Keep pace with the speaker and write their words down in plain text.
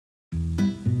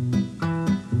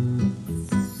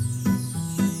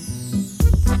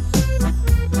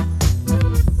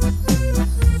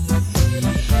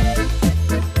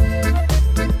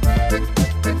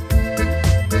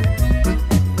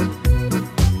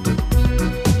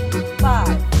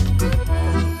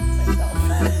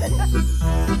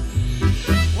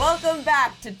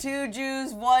to Two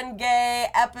Jews, One Gay,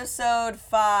 episode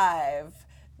 5.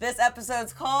 This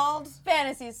episode's called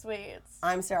Fantasy Suites.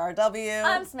 I'm Sarah R.W.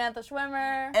 I'm Samantha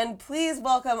Schwimmer. And please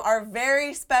welcome our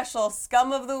very special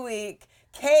Scum of the Week,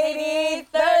 KATIE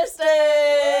Thurston!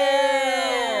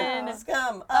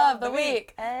 Scum of the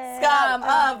Week. Scum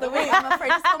of the Week. I'm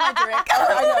afraid to spill my drink.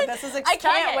 I know, this is I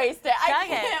can't waste it. I Chug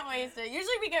can't waste it.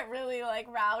 Usually we get really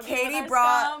rowdy KATIE with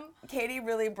our scum. KATIE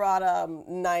really brought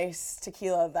nice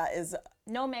tequila that is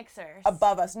no mixers.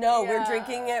 above us. No, Yeah. we're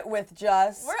drinking it with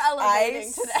just We're elevating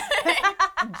ice. today.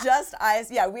 Just ice.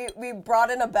 Yeah, we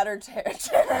brought in a better chair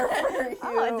for you.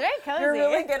 Oh, it's very cozy. You're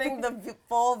really getting the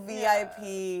full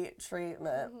VIP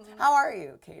treatment. How are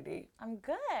you, KATIE? I'm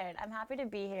good. I'm happy to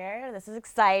be here. This is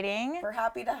exciting. We're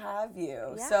happy to have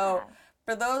you. Yeah. So,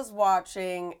 for those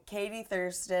watching, KATIE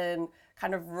Thurston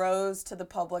kind of rose to the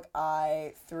public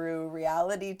eye through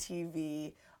reality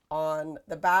TV on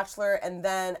The Bachelor and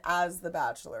then as The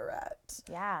Bachelorette.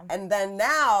 Yeah. And then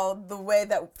now, the way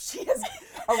that she has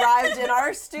arrived in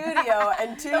our studio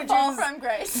and The fall from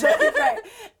grace. right.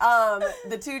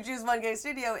 The Two Jews, One Gay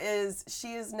studio is,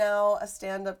 she is now a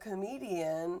stand-up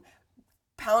comedian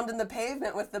pounding the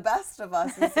pavement with the best of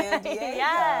us in San Diego.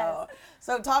 Yes.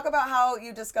 So talk about how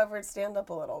you discovered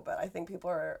stand-up a little bit. I think people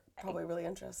are probably really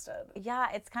interested. Yeah,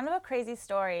 it's kind of a crazy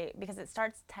story because it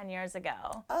starts 10 years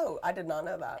ago. Oh, I did not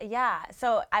know that. Yeah,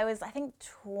 so I was, I think,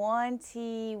 21,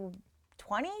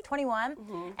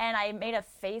 and I made a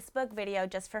Facebook video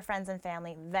just for friends and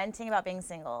family venting about being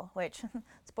single, which,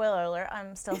 spoiler alert,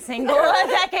 I'm still single a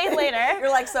decade later. You're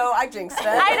like, so I jinxed it.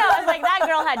 I know, I was like, that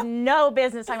girl had no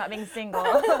business talking about being single.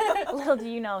 Little do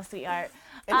you know, sweetheart.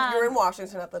 And you were in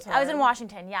Washington at the time. I was in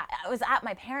Washington, yeah. I was at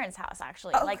my parents' house,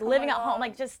 actually, living at home,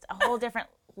 just a whole different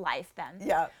life then.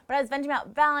 Yeah. But I was venting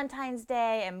about Valentine's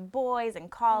Day and boys and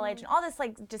college and all this,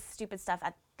 just stupid stuff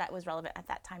that was relevant at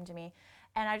that time to me.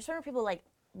 And I just remember people,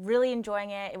 really enjoying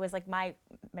it. It was, my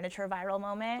miniature viral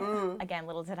moment. Again,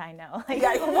 little did I know,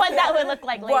 what that would look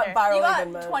like What later. viral You got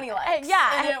movement? 20 likes.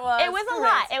 Yeah, and it was a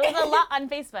lot. It was a lot on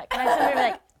Facebook. And I just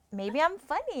remember maybe I'm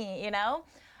funny,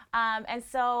 And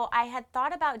so I had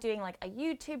thought about doing a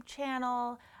YouTube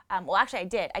channel. Well, actually I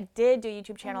did. I did do a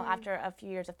YouTube channel after a few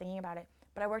years of thinking about it.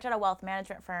 But I worked at a wealth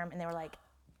management firm and they were like,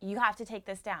 you have to take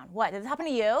this down. What, did this happen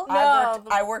to you? No,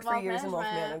 I worked for wealth years in wealth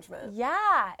management.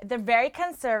 Yeah, they're very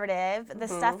conservative. The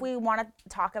stuff we want to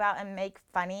talk about and make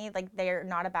funny, they're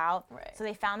not about. Right. So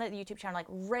they found that the YouTube channel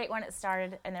right when it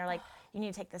started, and they're like, you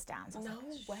need to take this down. So I was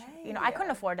No way. I couldn't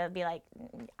afford to be like,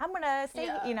 I'm gonna stay,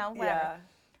 whatever. Yeah.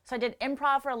 So I did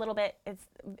improv for a little bit. It's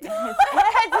very.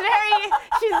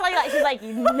 She's like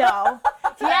no.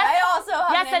 Yes, I also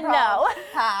have yes an and improv no.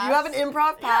 pass. You have an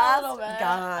improv Yeah, pass? a little bit.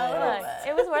 God. A little Look, bit.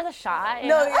 it was worth a shot.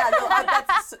 No,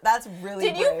 that's really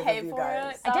Did you brave pay of you for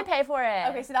guys. it? I did pay for it.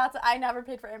 Okay, so I never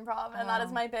paid for improv, and that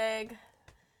is my big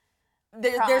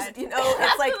There's, pride. it's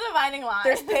That's like the dividing line.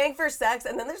 there's paying for sex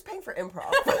and then there's paying for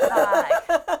improv. Fuck.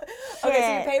 Okay, so you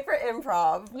Shit. pay for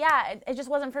improv. Yeah, it just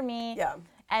wasn't for me. Yeah.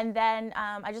 And then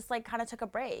I just kind of took a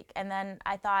break. And then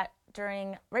I thought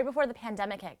right before the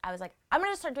pandemic hit, I was like, I'm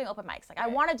gonna just start doing open mics. I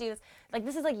want to do this.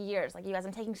 This is years. You guys,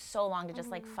 I'm taking so long to just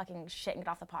fucking shit and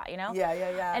get off the pot,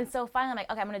 Yeah. And so finally I'm like,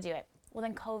 okay, I'm gonna do it. Well,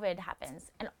 then COVID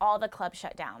happens and all the clubs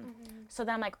shut down. So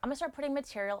then I'm like, I'm gonna start putting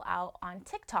material out on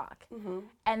TikTok.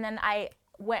 And then I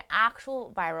went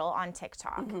actual viral on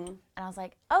TikTok. And I was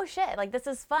like, oh shit, this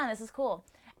is fun, this is cool.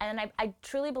 And then I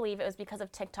truly believe it was because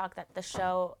of TikTok that the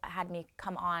show had me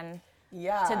come on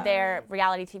to their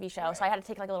reality TV show. Right. So I had to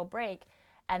take a little break.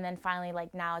 And then finally,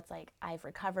 now it's I've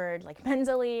recovered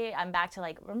mentally. I'm back to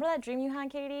remember that dream you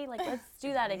had, KATIE? Let's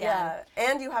do that again. Yeah,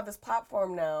 and you have this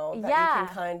platform now that you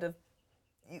can kind of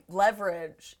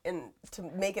leverage to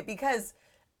make it, because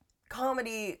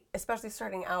comedy, especially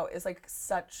starting out, is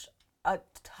such a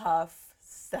tough,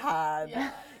 sad,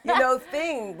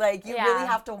 thing. You really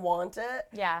have to want it.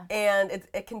 Yeah. And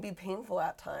it can be painful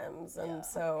at times, and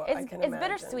so I can imagine. It's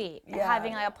bittersweet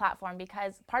having a platform,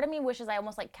 because part of me wishes I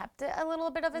almost kept it a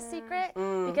little bit of a secret,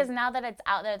 because now that it's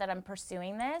out there that I'm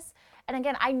pursuing this, and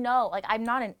again, I know I'm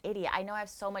not an idiot. I know I have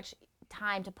so much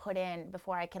time to put in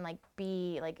before I can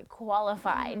be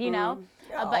qualified, Yeah,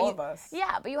 but all of us.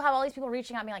 Yeah, but you have all these people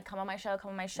reaching out, being come on my show,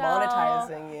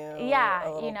 monetizing you. Yeah,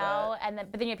 a little bit. and then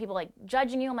but then you have people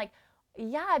judging you. I'm like,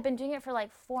 yeah, I've been doing it for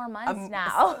 4 months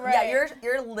now. Yeah,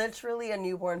 you're literally a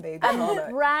newborn baby comic.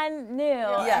 Brand new.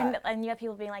 Yeah. And you have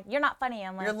people being like, you're not funny.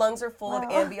 I'm like, your lungs are full of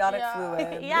amniotic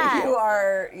fluid. Yes.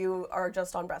 You are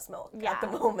just on breast milk at the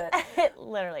moment.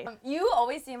 Literally. You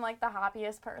always seem like the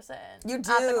happiest person. You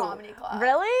do. At the comedy club.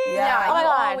 Really? Yeah. Oh my you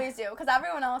God. always do, because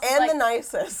everyone else And is the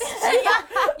nicest. yeah,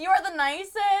 you are the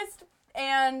nicest,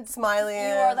 and Smiliest.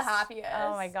 you are the happiest.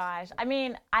 Oh my gosh. I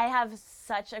mean, I have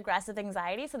such aggressive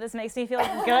anxiety, so this makes me feel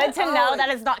good to know that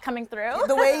it's not coming through.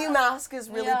 The way you mask is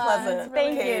really pleasant.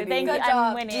 Thank Katie. you. Thank you. Good I'm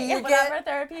job. winning. Do you Whatever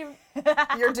therapy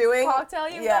You're doing? cocktail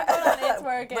you've got going on, it's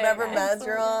working. Whatever meds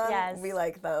you're on, Yes. we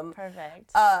like them.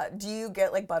 Perfect. Do you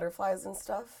get like butterflies and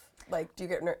stuff? Like, do you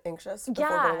get anxious before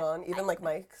going on? Even like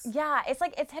mics? Yeah, it's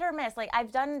hit or miss. Like,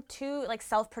 I've done 2 like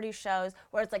self-produced shows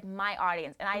where it's like my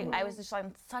audience, and I was just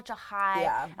on such a high.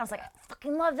 Yeah. And I was like, I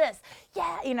fucking love this.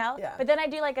 Yeah, you know. Yeah. But then I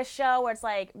do like a show where it's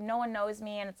like no one knows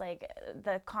me, and it's like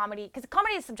the comedy, because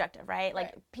comedy is subjective, right?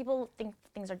 Like people think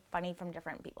things are funny from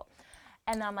different people.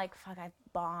 And then I'm like, fuck, I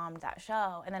bombed that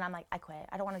show. And then I'm like, I quit.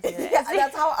 I don't want to do this. Yeah,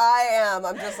 that's how I am.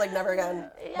 I'm just like, never again.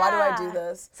 Why do I do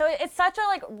this? So it's such a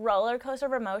like roller coaster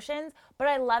of emotions, but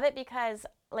I love it because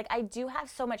like I do have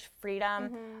so much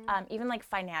freedom, even like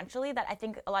financially, that I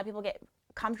think a lot of people get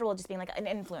comfortable just being like an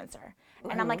influencer.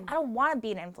 And I'm like, I don't want to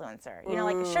be an influencer. You know,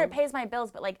 like sure, it pays my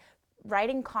bills, but like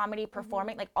writing comedy,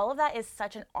 performing, like all of that is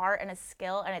such an art and a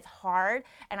skill, and it's hard,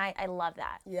 and I love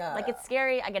that. Yeah. Like it's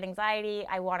scary, I get anxiety,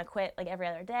 I want to quit like every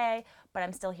other day, but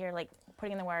I'm still here like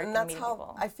putting in the work And and that's meeting how,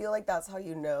 people. I feel like that's how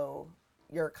you know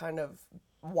you're kind of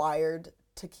wired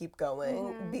to keep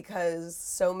going, because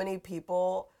so many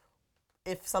people,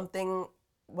 if something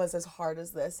was as hard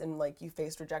as this and like you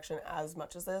faced rejection as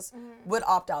much as this, would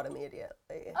opt out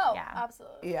immediately. Oh, Yeah.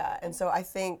 absolutely. Yeah, and so I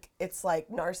think it's like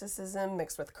narcissism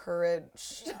mixed with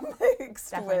courage,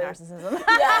 mixed Definitely with narcissism.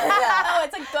 Yeah. Oh,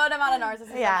 it's a good amount of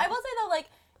narcissism. Yeah. I will say though, like,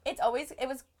 it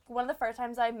was one of the first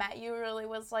times I met you really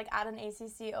was like at an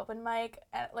ACC open mic.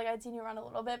 Like I'd seen you around a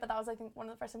little bit, but that was like one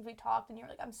of the first times we talked, and you were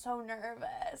like, I'm so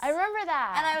nervous. I remember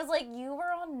that. And I was like, you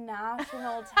were on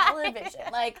national television.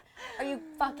 Like, are you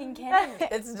fucking kidding me?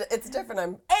 it's different.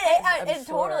 I'm It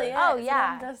sure. totally is. Oh, And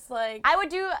yeah. I'm just like, I would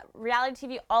do reality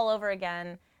TV all over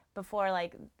again before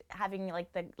like having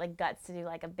like the like guts to do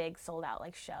like a big sold out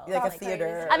like show. like a That's theater.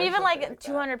 crazy. or I'm even something like that.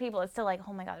 200 people. It's still like,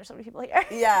 oh my god, there's so many people here.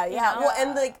 Yeah, yeah. know? Well,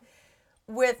 and like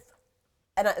with,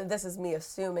 and this is me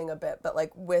assuming a bit, but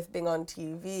like with being on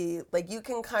TV, like you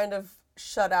can kind of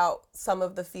shut out some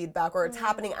of the feedback, or it's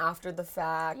happening after the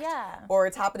fact. Yeah. Or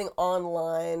it's happening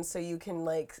online, so you can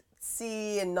like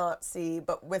see and not see.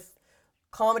 But with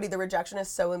comedy, the rejection is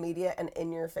so immediate and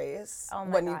in your face Oh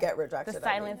my when you God. get rejected. The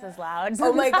silence is loud.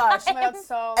 Oh my gosh. oh my god,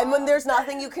 so. And when there's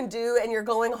nothing you can do and you're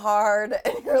going hard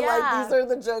and you're Yeah. like, these are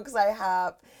the jokes I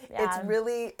have. Yeah. It's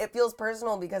really, it feels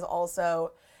personal because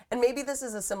also, and maybe this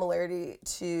is a similarity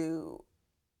to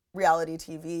reality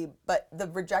TV, but the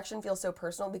rejection feels so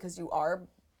personal because you are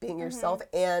being yourself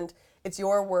and it's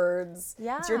your words,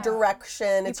 it's your Yeah.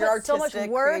 direction, it's your put so much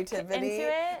artistic work creativity. into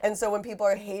it. And so when people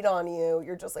are hate on you,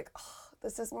 you're just like, oh,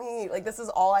 this is me. Like, this is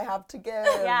all I have to give.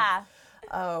 Yeah.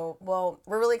 Oh, well,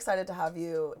 we're really excited to have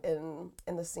you in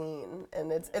the scene.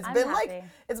 And it's I'm been happy. like,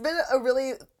 it's been a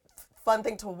really fun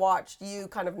thing to watch you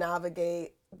kind of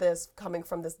navigate this coming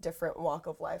from this different walk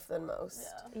of life than most.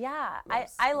 Yeah,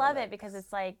 Most I love women. it because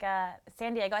it's like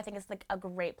San Diego. I think it's like a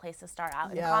great place to start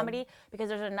out in Yeah. comedy because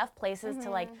there's enough places to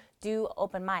like do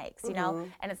open mics, you know.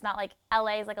 And it's not like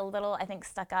LA is like a little I think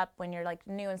stuck up when you're like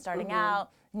new and starting out.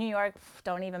 New York,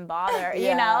 don't even bother, you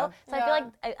Yeah. know. So I Yeah. feel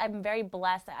like I'm very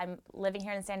blessed that I'm living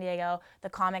here in San Diego. The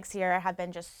comics here have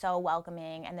been just so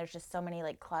welcoming, and there's just so many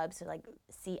like clubs to like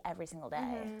see every single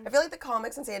day. I feel like the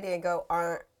comics in San Diego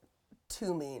aren't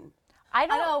too mean. I I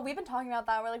don't know, we've been talking about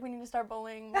that. We're like, we need to start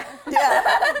bullying. Yeah.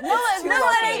 No, Too No, and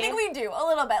lucky. I think we do a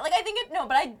little bit. Like I think it. No,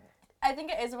 but I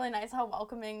think it is really nice how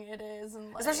welcoming it is,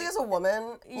 and like, Especially as a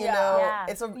woman, you Yeah. know, Yeah.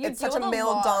 it's You it's deal such a with a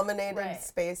lot, male-dominated right.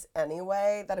 space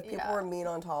anyway that if people Yeah. were mean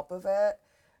on top of it,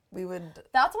 we would.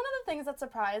 That's one of the things that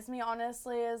surprised me,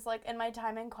 honestly, is like in my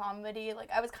time in comedy,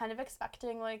 like I was kind of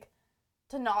expecting like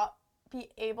to not be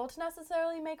able to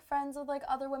necessarily make friends with like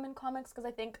other women comics, because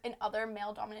I think in other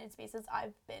male-dominated spaces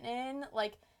I've been in,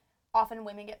 like often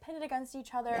women get pitted against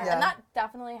each other, Yeah. and that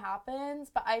definitely happens.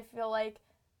 But I feel like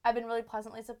I've been really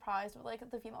pleasantly surprised with like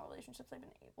the female relationships I've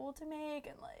been able to make,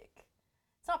 and like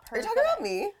it's not Are you perfect. talking about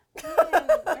me?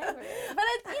 Maybe. But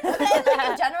it's, you know, and, like,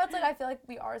 in general, it's like I feel like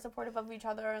we are supportive of each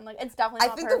other, and like it's definitely I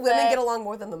not think perfect. the women get along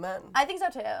more than the men I think so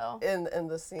too. in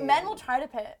the scene. Men will try to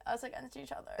pit us against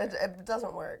each other. It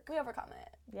doesn't work. We overcome it.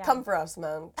 Yeah. Come for us,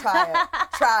 man. Try it.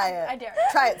 Try it. I dare.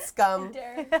 Try it, scum.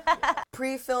 Dare.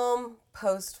 Pre-film,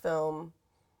 post-film,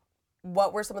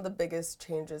 what were some of the biggest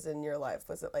changes in your life?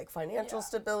 Was it like financial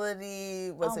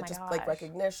stability? Was Oh it my just like gosh.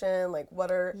 recognition? Like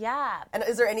what are... Yeah. And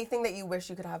is there anything that you wish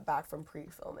you could have back from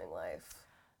pre-filming life?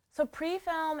 So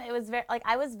pre-film, it was very like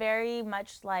I was very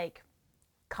much like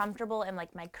comfortable in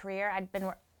like my career. I'd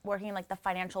been working in like the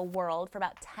financial world for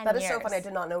about 10 That years. is so funny. I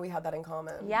did not know we had that in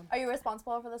common. Yeah. Are you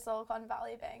responsible for the Silicon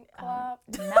Valley Bank collapse?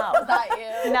 No. Is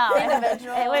that you? No,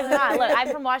 Individual? it was not. Look, I'm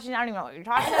from Washington. I don't even know what you're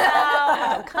talking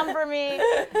about. Don't come for me.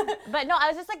 But no, I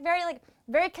was just like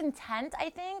very content, I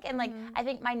think. And like, I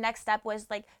think my next step was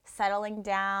like settling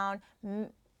down,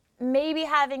 maybe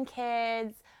having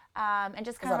kids, and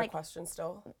just kind of like. Is that a question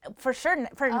still? For sure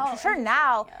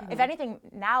now. If anything,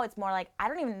 now it's more like, I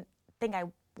don't even think I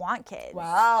want kids.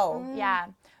 Wow. Yeah.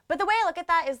 But the way I look at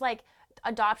that is like,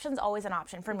 adoption's always an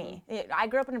option for me. I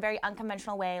grew up in a very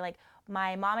unconventional way. Like,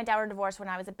 my mom and dad were divorced when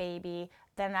I was a baby.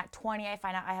 Then at 20, I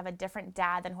find out I have a different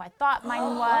dad than who I thought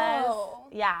mine was.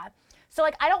 Yeah. So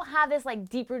like, I don't have this like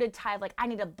deep-rooted tie of like, I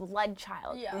need a blood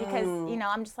child. Yeah. Because, you know,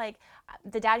 I'm just like,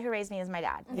 the dad who raised me is my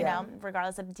dad, you know,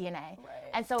 regardless of DNA.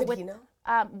 Right. And so Did he know?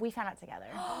 We found out together.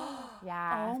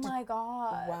 Yeah. Oh my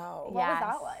God. Wow. What was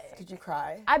that like? Did you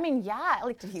cry? I mean, yeah.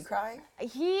 Like, Did he cry?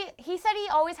 He said he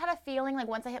always had a feeling like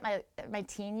once I hit my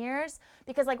teen years,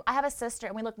 because like I have a sister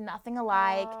and we look nothing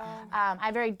alike. I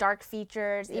have very dark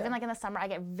features. Even like in the summer, I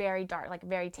get very dark, like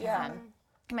very tan.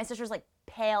 Yeah. My sister's like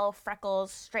pale, freckles,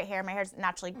 straight hair. My hair's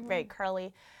naturally very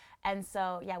curly. And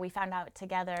so, yeah, we found out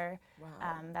together.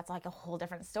 Wow. That's like a whole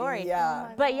different story. Yeah.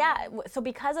 But yeah, so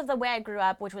because of the way I grew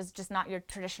up, which was just not your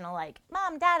traditional like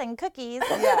mom, dad, and cookies,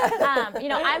 you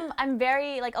know, I'm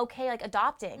very like okay like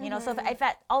adopting. You know, so if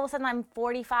all of a sudden I'm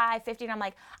 45, 50, and I'm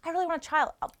like, I really want a child,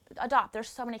 I'll adopt. There's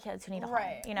so many kids who need a home.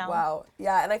 You know. Wow.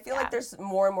 Yeah, and I feel like there's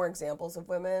more and more examples of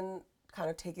women kind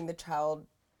of taking the child,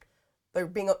 they're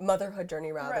being a motherhood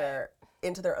journey rather,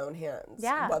 into their own hands.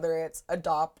 Yeah. Whether it's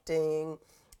adopting.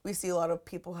 We see a lot of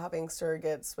people having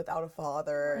surrogates without a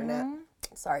father, and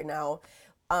now.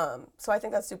 So I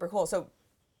think that's super cool. So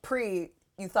you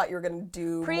thought you were going to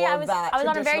do more of that. I was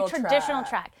on a very traditional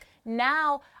track.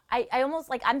 Now, I almost,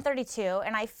 like, I'm 32,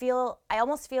 and I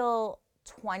almost feel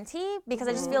 20 because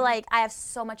I just feel like I have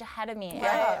so much ahead of me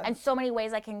and so many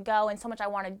ways I can go and so much I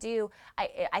want to do.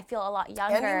 I feel a lot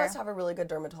younger. And you must have a really good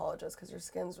dermatologist because your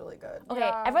skin's really good.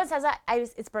 Okay, everyone says that.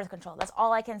 It's birth control. That's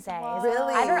all I can say. Wow.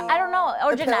 Really? I don't know.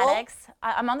 Or The genetics.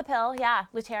 I'm on the pill. Yeah,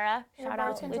 Lutera. Shout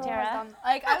out Lutera.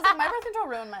 Like, I was like, my birth control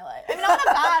ruined my life. I mean, not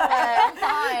in a bad way. I'm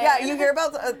fine. Yeah, you hear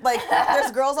about like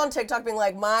there's girls on TikTok being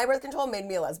like, my birth control made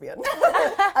me a lesbian.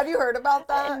 Have you heard about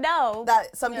that? No.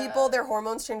 That some people, their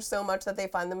hormones change so much that they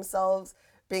find themselves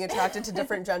being attracted to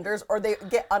different genders, or they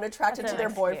get unattracted to their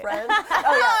boyfriend.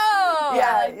 Oh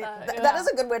yeah, yeah. That is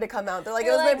a good way to come out. They're like, it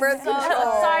was my birth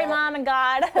control. Sorry, mom and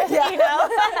God. Yeah. You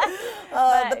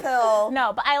know. The pill.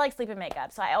 No, but I like sleep and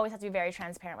makeup, so I always have to be very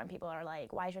transparent when people are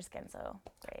like, "Why is your skin so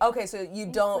great?" Okay, so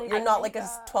you're not like a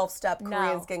 12-step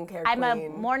Korean skincare queen. I'm a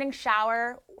morning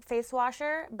shower face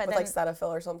washer, but with then like Cetaphil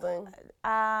or something.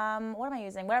 what am I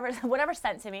using? Whatever's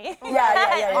sent to me.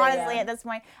 Yeah. Honestly, at this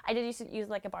point, I did used to use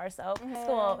like a bar soap.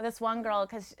 School. This one girl,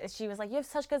 because she was like, "You have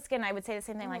such good skin." I would say the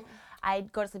same thing. Like,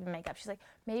 I'd go to sleep in makeup. She's like,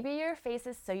 "Maybe your face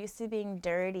is so used to being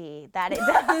dirty that it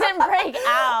doesn't break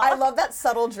out." I love that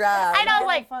subtle drag. I know, I was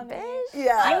like, funny. bitch.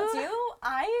 Yeah.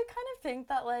 I kind of think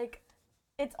that like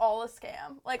it's all a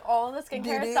scam. Like all of the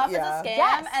skincare Beauty, stuff is a yeah. scam,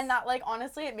 Yes. and that like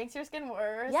honestly it makes your skin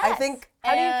worse. Yes. I think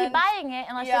How do you keep And- buying it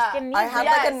unless your skin needs I it? had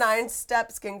like a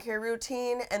 9-step skincare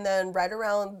routine, and then right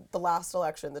around the last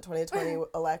election, the 2020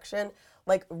 election,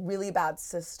 like really bad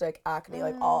cystic acne,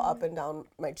 like all up and down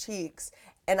my cheeks.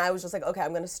 And I was just like, okay,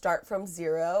 I'm gonna start from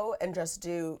 0 and just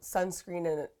do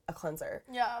sunscreen and a cleanser.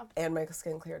 Yeah. And my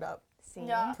skin cleared up. See?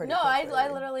 Yeah. Pretty No, I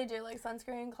quickly. literally do like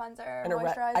sunscreen, cleanser, And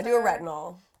moisturizer. I do a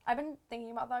retinol. I've been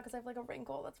thinking about that because I have like a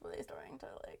wrinkle that's really starting to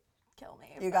like kill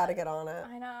me. You gotta get on it.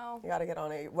 I know. You gotta get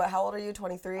on it. How old are you?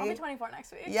 23? I'll be 24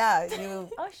 next week. Yeah, you.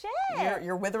 Oh shit!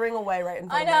 You're withering away right in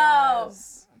front I of my know.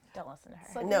 eyes. Don't listen to her.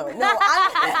 So- No,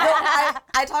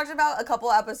 I talked about a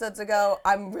couple episodes ago,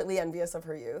 I'm really envious of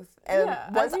her youth. And Yeah,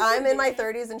 once as you I'm should in my be.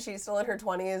 30s and she's still in her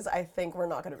 20s, I think we're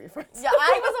not going to be friends. Yeah,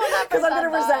 I was the one that Because I'm said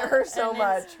going to resent that, her so and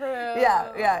much. It's true.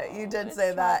 Yeah, you did It's say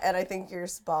true. that, and I think you're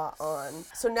spot on.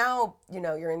 So now,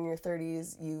 you're in your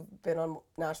 30s, you've been on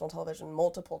national television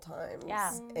multiple times.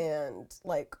 Yeah. And,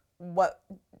 like, what,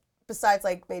 besides,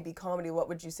 like, maybe comedy, what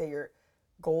would you say your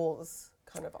goals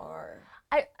kind of are?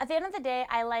 At the end of the day,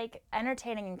 I like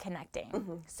entertaining and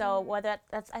connecting. So whether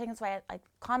I think that's why I like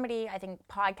comedy. I think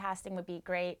podcasting would be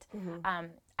great.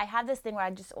 I have this thing where I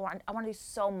want to do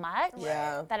so much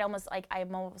that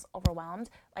I'm almost overwhelmed.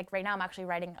 Like right now I'm actually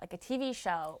writing like a TV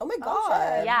show. Oh my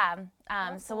God.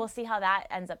 Yeah. So we'll see how that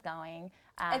ends up going.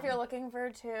 If you're looking for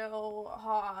two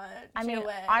hot, Jewish,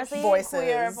 honestly, voices.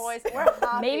 queer voices, we're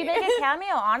happy. Maybe make a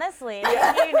cameo, honestly.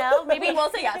 You know, maybe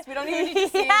we'll say yes. We don't even need to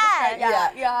see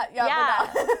Yeah.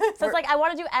 Yeah. So it's like I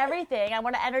want to do everything. I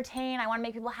want to entertain. I want to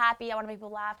make people happy. I want to make people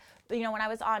laugh. You know, when I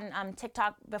was on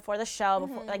TikTok before the show,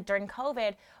 like during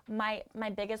COVID, my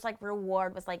biggest like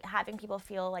reward was like having people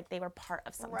feel like they were part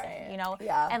of something. Right. You know,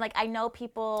 and like I know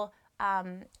people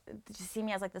just see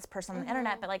me as like this person on the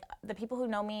internet, but like the people who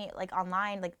know me like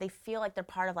online, like they feel like they're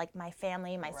part of like my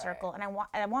family, my circle, and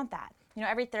I want that. You know,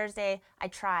 every Thursday I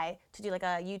try to do like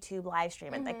a YouTube live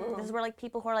stream, and like this is where like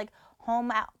people who are like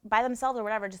home by themselves or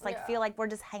whatever just like feel like we're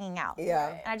just hanging out.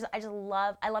 Yeah. And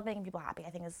I love making people happy.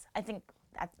 I think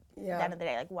that's the end of the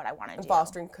day like what I want to do.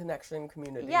 Fostering connection,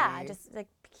 community. Yeah, just like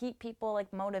keep people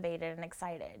like motivated and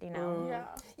excited. You know.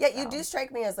 Yeah, you do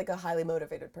strike me as like a highly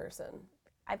motivated person.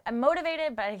 I'm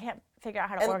motivated, but I can't figure out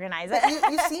how to organize it.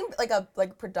 you seem like a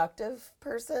productive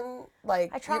person.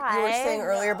 Like I try. You were saying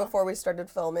earlier before we started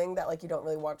filming that like you don't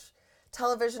really watch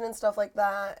television and stuff like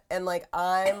that, and like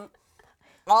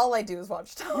all I do is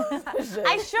watch television.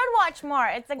 I should watch more.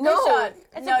 It's a good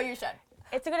You should.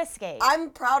 It's a good escape. I'm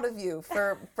proud of you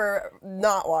for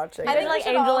not watching. I think like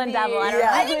Angel and Devil. I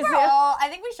don't know. I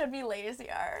think we should be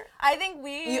lazier. I think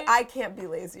I can't be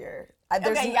lazier. I've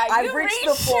you reached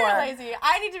the floor. Lazy.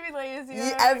 I need to be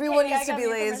lazier. Everyone needs to be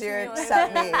lazier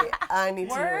except me. I need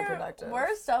to be more productive.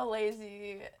 We're so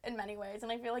lazy in many ways,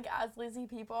 and I feel like as lazy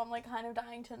people, I'm like kind of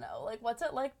dying to know like what's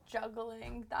it like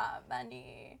juggling that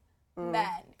many men?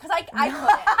 Because I couldn't.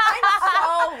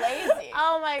 I'm so lazy.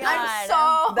 Oh my God. I'm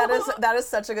so that is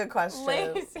such a good question.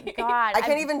 Lazy. God, I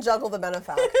can't even juggle the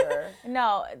benefactor.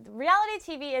 No, reality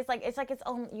TV is like it's its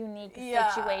own unique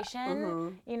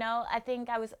situation. You know, I think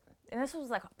and this was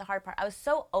like the hard part. I was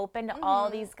so open to all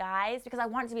these guys because I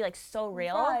wanted to be like so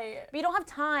real. Right. But you don't have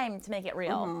time to make it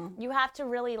real. You have to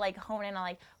really like hone in on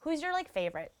like who's your like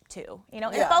favorite two, you know,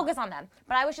 and focus on them.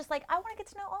 But I was just like, I want to get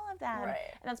to know all of them. Right.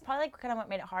 And that's probably like kind of what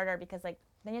made it harder because like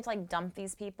then you have to like dump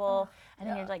these people and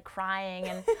then you're like crying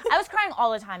and I was crying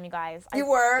all the time, you guys. You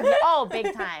were? Oh,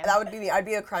 big time. That would be me. I'd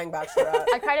be a crying bachelorette.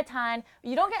 I cried a ton.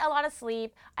 You don't get a lot of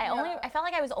sleep. I felt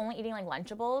like I was only eating like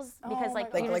Lunchables because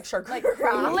like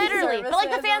charcuterie. Literally, but like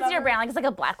the fancier brand, like it's like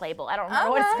a Black Label. I don't remember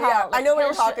what it's called. Yeah, like I know what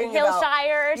you're talking about.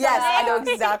 Hillshire or something. Yes, I know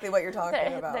exactly what you're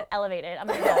talking about. The elevated. I'm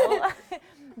like, no.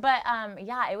 But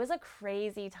yeah, it was a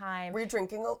crazy time. Were you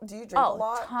drinking? Do you drink a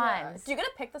lot? Tons. Yeah. Do you get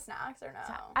to pick the snacks or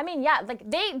no? I mean, yeah, like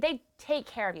they take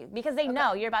care of you because they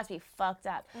know you're about to be fucked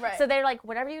up. Right. So they're like,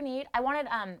 whatever you need. I wanted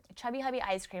Chubby Hubby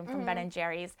ice cream from Ben and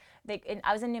Jerry's.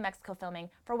 I was in New Mexico filming.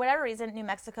 For whatever reason, New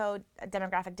Mexico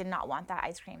demographic did not want that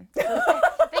ice cream. So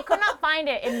they could not find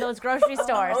it in those grocery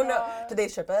stores. Oh no! Did they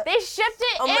ship it? They shipped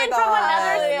it in my from God.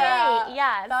 another state.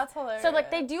 Yeah, that's hilarious. So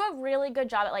like they do a really good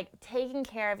job at like taking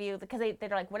care of you because they're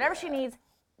like whatever she needs,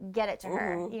 get it to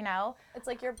her. You know, it's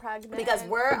like you're pregnant because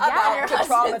we're about to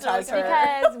traumatize her.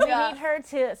 Because we need her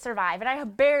to survive, and I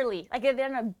barely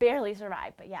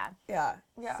survived. But yeah.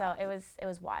 So it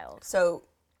was wild. So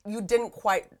you didn't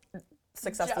quite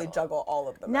successfully juggle all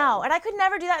of them. No, and I could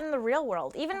never do that in the real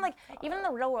world. Even in the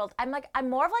real world, I'm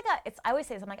more of like I always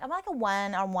say this, I'm like a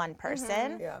one-on-one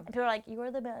person. Yeah. And people are like, you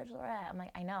were the Bachelorette. I'm like,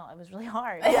 I know, it was really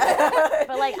hard.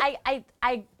 But like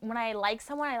I when I like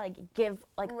someone, I like give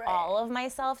like all of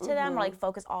myself to them or like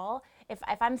focus all. If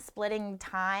I'm splitting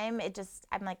time,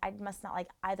 I'm like, I must not like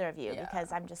either of you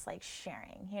because I'm just like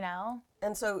sharing, you know?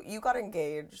 And so you got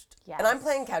engaged. Yes. And I'm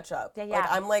playing catch up. Yeah.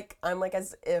 Like I'm like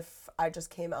as if I just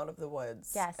came out of the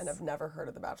woods and have never heard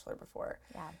of The Bachelor before.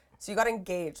 Yeah. So you got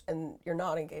engaged and you're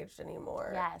not engaged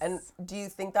anymore. Yes. And do you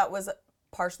think that was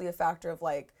partially a factor of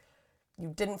like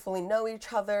you didn't fully know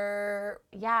each other?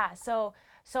 Yeah. So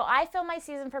I filmed my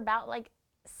season for about like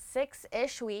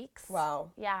 6-ish weeks.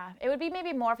 Wow. Yeah. It would be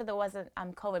maybe more if there wasn't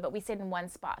COVID, but we stayed in one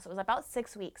spot. So it was about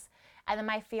 6 weeks. And then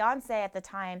my fiance at the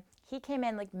time, he came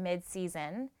in like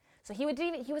mid-season. So he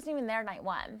wasn't even there night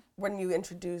one. When you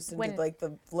introduced and did like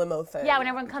the limo thing. Yeah, when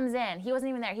everyone comes in. He wasn't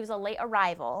even there. He was a late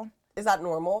arrival. Is that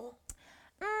normal?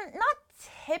 Not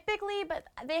typically, but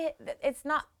it's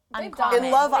not uncommon.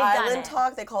 In Love Island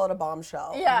talk, they call it a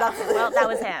bombshell. Yeah. Well, that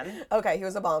was him. Okay, he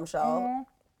was a bombshell. Mm-hmm.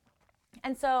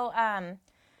 And so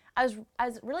I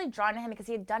was really drawn to him because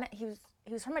he had done it. He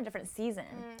was from a different season.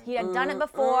 He had done it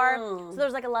before, so there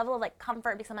was like a level of like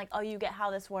comfort because I'm like, oh, you get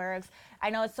how this works. I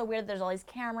know it's so weird. There's all these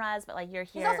cameras, but like you're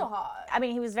here. He's also hot. I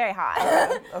mean, he was very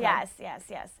hot. Okay. Yes.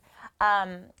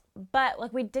 But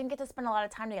like we didn't get to spend a lot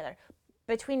of time together.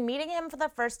 Between meeting him for the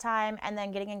first time and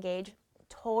then getting engaged,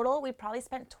 total, we probably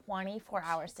spent 24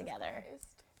 hours together.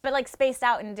 But like spaced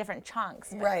out in different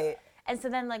chunks. Right. And so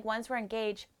then like once we're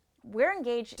engaged.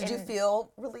 Did you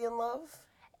feel really in love?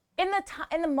 In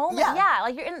the moment, yeah.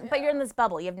 Like but you're in this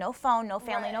bubble. You have no phone, no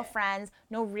family, no friends,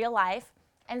 no real life.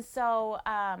 And so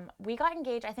we got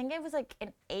engaged. I think it was like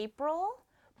in April,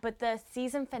 but the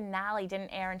season finale didn't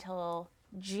air until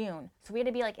June. So we had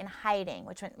to be like in hiding,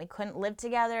 which meant we couldn't live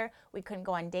together. We couldn't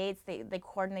go on dates. They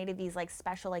coordinated these like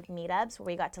special like meetups where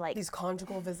we got to like these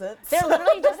conjugal visits. They're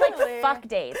literally just like fuck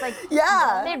dates. Like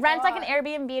they rent like an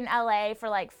Airbnb in LA for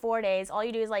like 4 days. All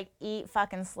you do is like eat,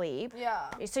 fucking sleep. Yeah.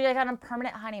 So you're like on a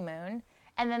permanent honeymoon.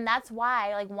 And then that's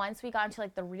why like once we got into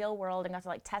like the real world and got to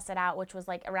like test it out, which was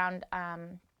like around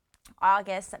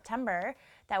August, September,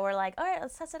 that we're like, all right,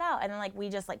 let's test it out. And then like we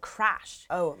just like crashed.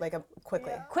 Oh, like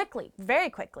quickly. Yeah. Quickly, very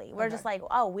quickly. We're just like,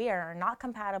 oh, we are not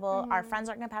compatible. Our friends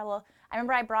aren't compatible. I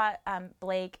remember I brought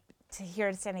Blake to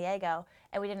here to San Diego,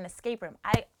 and we did an escape room.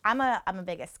 I'm a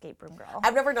big escape room girl.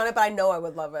 I've never done it, but I know I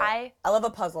would love it. I love a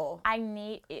puzzle.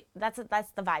 That's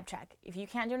the vibe check. If you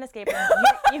can't do an escape room,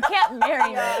 you can't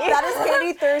marry me. That is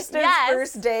Katie Thurston's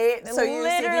first date. So you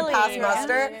see if you pass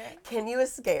muster. Can you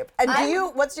escape? And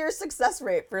what's your success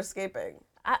rate for escaping?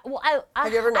 Have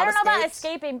you ever not I don't know about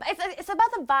escaping, but it's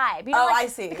about the vibe. You know, I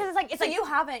see. Because it's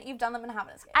like you've done them and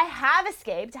haven't escaped. I have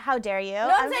escaped. How dare you?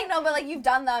 No, I'm saying no, but like you've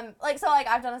done them. Like so, like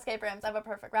I've done escape rooms. I have a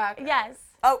perfect record. Yes.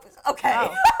 Oh, okay.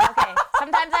 Okay.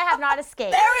 Sometimes I have not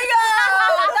escaped. There we go.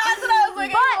 That's what I was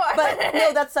looking for. But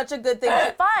no, that's such a good thing.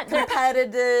 It's fun.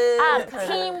 Competitive.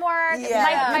 Teamwork.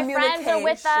 Yeah. My friends are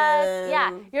with us.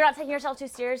 Yeah. You're not taking yourself too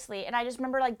seriously. And I just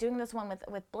remember like doing this one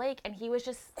with Blake, and he was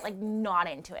just like not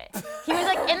into it. He was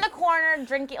like in the corner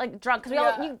drinking, like drunk, because we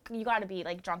all you got to be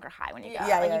like drunk or high when you go.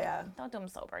 Yeah. Don't do them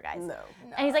sober, guys. No.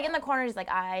 And he's like in the corner. He's like,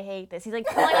 I hate this. He's like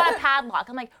pulling on a padlock.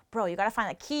 I'm like, bro, you got to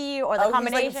find the key or the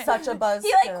combination. He's like such a buzz.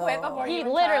 He like quit before he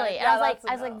literally. And I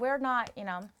was like, we're not, you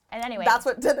know. And anyway, that's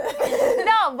what did it.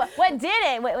 No, but what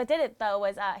did it though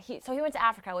was he went to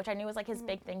Africa, which I knew was like his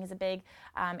big thing. He's a big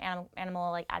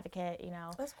animal like advocate, you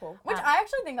know. That's cool. Which I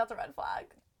actually think that's a red flag.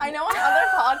 I know on other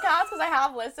podcasts, because I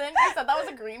have listened, you said that was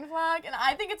a green flag, and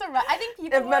I think it's a red. I think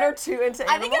people. If men are too into animals.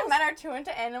 I think if men are too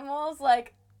into animals,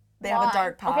 like they have a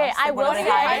dark past. Okay, I will say.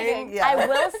 I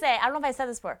will say. I don't know if I said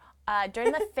this before.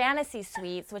 During the fantasy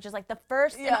suites, which is like the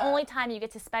first and only time you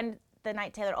get to spend the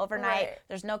night together overnight. Right.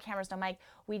 There's no cameras, no mic.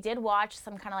 We did watch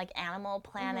some kind of like Animal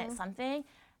Planet something,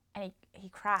 and he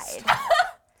cried. Stop.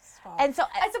 And so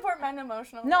I support men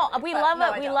emotionally. No, we love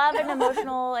it. We love an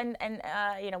emotional and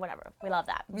you know, whatever. We love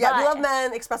that. Yeah, we love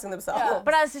men expressing themselves. Yeah.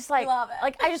 But I was just like, love it.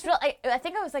 like I just feel I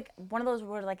think I was like one of those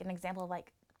were like an example of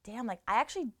like, damn, like I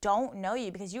actually don't know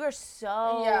you because you are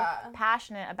so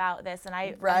passionate about this, and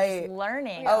I'm just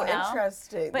learning. Oh, you know?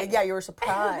 interesting. But yeah, you were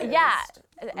surprised. Yeah.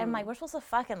 And I'm like, we're supposed to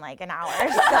fuck in like an hour.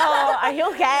 So are you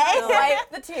okay?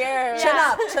 Wipe the tears. Chin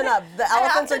up. The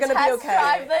elephants are gonna be okay.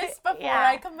 I have to test drive this before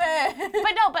I commit.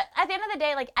 But at the end of the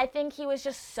day, like I think he was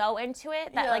just so into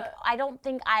it that like I don't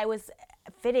think I was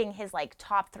fitting his like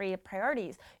top 3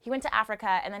 priorities. He went to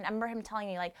Africa, and then I remember him telling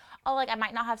me like, oh, like I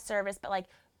might not have service, but like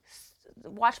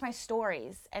watch my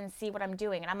stories and see what I'm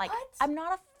doing. And I'm like, I'm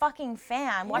not a fucking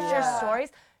fan. Watch your stories.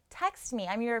 Text me.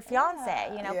 I'm your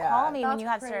fiance. You know, call me when you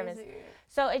have service.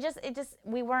 So it just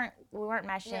we weren't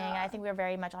meshing. And I think we were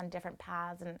very much on different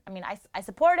paths. And I mean, I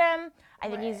support him. I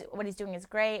think what he's doing is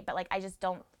great. But like, I just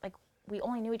don't like. We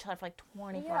only knew each other for like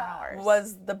 24 hours.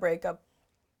 Was the breakup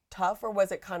tough, or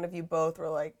was it kind of you both were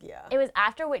like, It was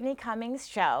after Whitney Cummings'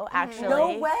 show, actually.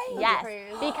 No way. Yes,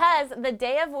 because the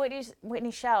day of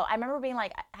Whitney's show, I remember being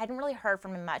like, I hadn't really heard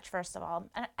from him much, first of all,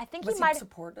 and I think was he might.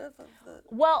 Supportive of the?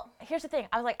 Well, here's the thing.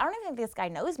 I was like, I don't even think this guy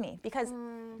knows me, because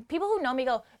people who know me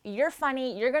go, "You're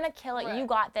funny. You're gonna kill it. You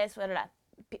got this." Blah, blah,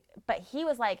 blah. But he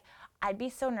was like, I'd be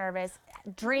so nervous.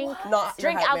 Drink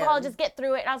alcohol, just get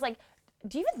through it. And I was like,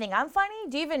 do you even think I'm funny?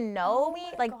 Do you even know me?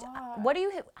 Like,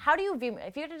 how do you view me?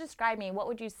 If you had to describe me, what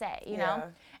would you say, you know?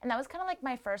 And that was kind of like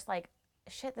my first, like,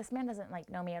 shit, this man doesn't, like,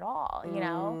 know me at all, you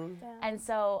know? Yeah. And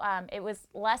so it was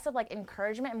less of, like,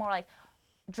 encouragement, more like,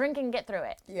 drink and get through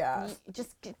it. Yeah.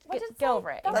 Just get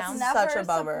over it, you know? That's such a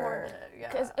bummer.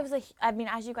 Because it was like, I mean,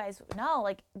 as you guys know,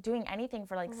 like, doing anything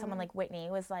for, like, someone like Whitney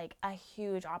was, like, a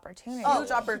huge opportunity.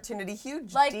 Huge opportunity,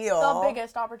 huge like, deal. The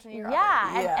biggest opportunity.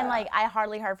 And, like, I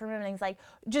hardly heard from him, and he's like,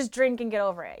 just drink and get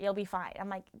over it. You'll be fine. I'm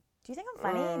like, do you think I'm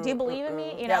funny? Do you believe in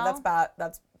me? You know? Yeah, that's bad.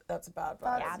 That's That's a bad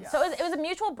vibe. Yeah. So it was a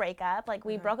mutual breakup. Like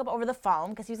we broke up over the phone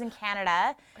because he was in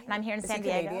Canada and I'm here in San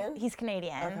Diego. Canadian? He's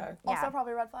Canadian. Okay. Yeah. Also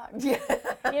probably red flag. Yeah.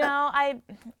 You know,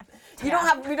 You don't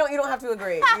have to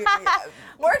agree.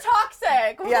 We're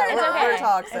toxic. Yeah, okay. we're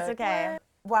toxic. It's okay.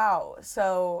 Wow.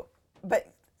 So,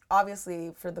 but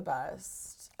obviously for the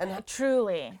best. And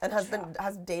Truly. And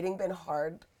has dating been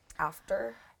hard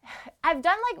after? I've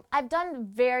done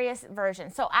various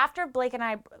versions. So after Blake and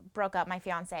I broke up, my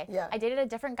fiance, I dated a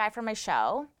different guy for my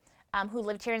show, who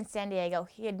lived here in San Diego.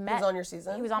 He had met. He was on your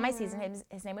season? He was on my season.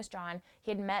 His name was John. He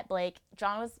had met Blake.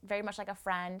 John was very much like a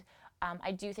friend.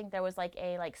 I do think there was like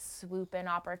a swoop in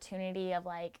opportunity of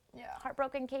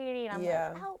heartbroken Katie, and I'm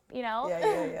like, help, you know?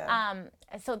 Yeah.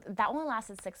 So that only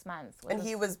lasted 6 months. And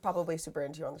he was probably super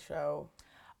into you on the show.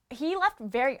 He left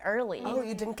very early. Oh,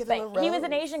 you didn't give him a rose? He was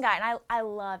an Asian guy, and I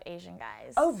love Asian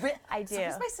guys. Oh, really? I do. So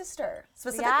does my sister,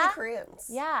 specifically Koreans.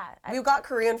 Yeah. We got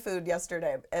Korean food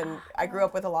yesterday, and I grew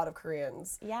up with a lot of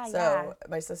Koreans. So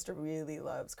my sister really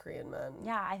loves Korean men.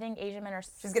 Yeah, I think Asian men are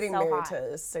She's getting so married hot. to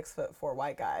a 6'4"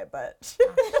 white guy, but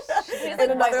in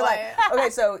another life.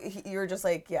 Okay, so you were just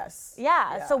like, yes.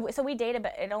 Yeah. So we dated,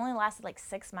 but it only lasted like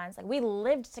 6 months. Like we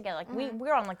lived together. Like we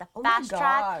were on like the fast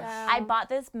track. I bought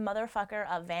this motherfucker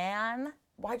a van.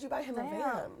 Why'd you buy him a van?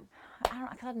 I don't know,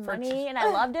 because I had money and I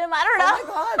loved him. I don't know. Oh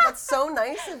my God, that's so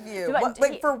nice of you.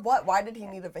 For what? Why did he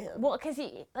need a van? Well, because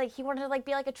he wanted to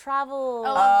be like a travel.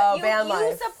 Van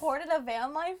life. You supported a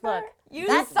van lifer? Look, you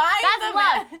that's signed the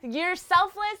love. van. You're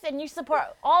selfless and you support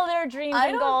all their dreams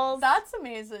and goals. That's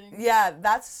amazing. Yeah,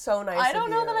 that's so nice. I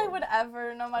don't know that I would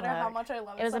ever, no matter how much I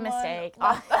love it was someone. a mistake.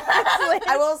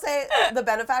 I will say the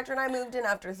benefactor and I moved in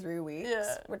after 3 weeks,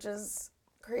 which is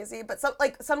crazy, but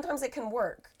sometimes it can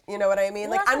work. You know what I mean?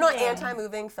 Like I'm not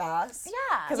anti-moving fast.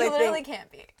 Yeah, because you literally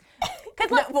can't be.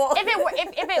 Because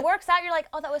if it works out, you're like,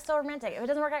 oh, that was so romantic. If it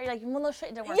doesn't work out, you're like, well, no shit,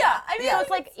 it didn't work out. Yeah, I mean, so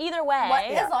it's like either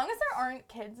way. As long as there aren't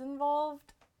kids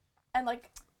involved, and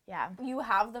you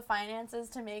have the finances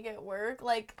to make it work,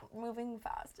 like moving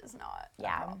fast is not a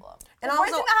problem. And the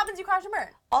worst thing that happens, you crash and burn.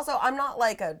 Also, I'm not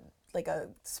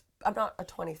I'm not a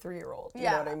 23-year-old. You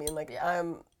know what I mean? Like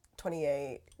I'm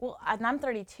 28. Well, and I'm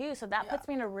 32, so that puts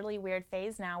me in a really weird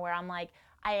phase now where I'm like,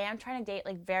 I am trying to date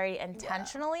very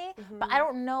intentionally, but I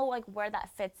don't know where that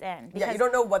fits in. Yeah, you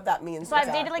don't know what that means. So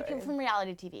I've dated people from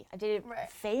reality TV. I've dated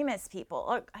famous people,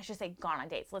 or I should say gone on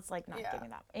dates. Let's not give me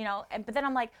that, you know. But then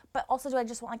I'm like, but also do I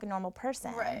just want a normal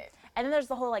person? Right. And then there's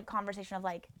the whole conversation of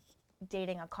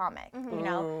dating a comic, you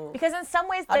know, because in some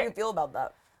ways, how do you feel about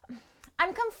that?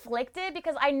 I'm conflicted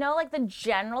because I know the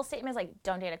general statement is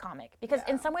don't date a comic because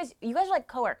in some ways you guys are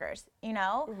coworkers, you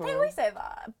know. They always say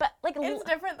that, but it's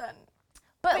different than.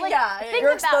 But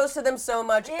you're exposed to them so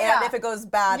much, and if it goes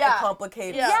bad, it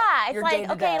complicates. Yeah, it's your like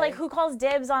day-to-day. okay, who calls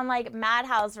dibs on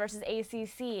Madhouse versus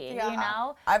ACC? You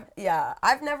know.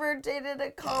 I've never dated a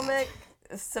comic.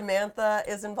 Samantha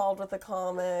is involved with a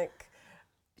comic.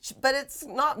 But it's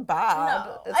not bad.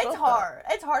 No, it's hard.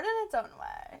 It's hard in its own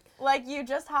way. You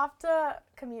just have to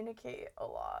communicate a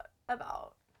lot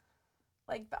about,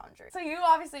 boundaries. So you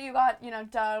got,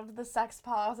 dubbed the sex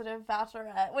positive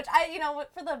Bachelorette, which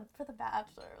for the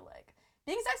Bachelor,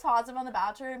 being sex positive on the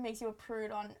Bachelor makes you a prude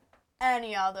on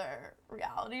any other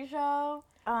reality show.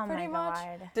 Oh pretty my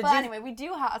much. God. Anyway, we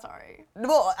do have, sorry.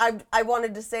 Well, I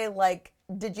wanted to say,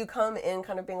 did you come in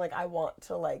kind of being I want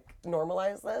to,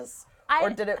 normalize this? Or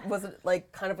was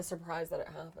it kind of a surprise that it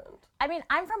happened? I mean,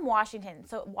 I'm from Washington,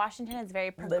 so Washington is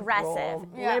very progressive,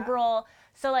 liberal.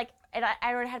 So and I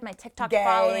already had my TikTok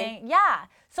following. Yeah.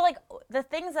 So the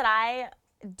things that I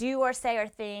do or say or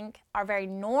think are very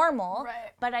normal.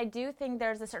 Right. But I do think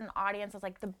there's a certain audience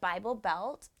that's the Bible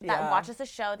Belt that watches the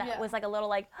show that was a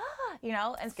little you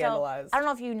know, and scandalized. So I don't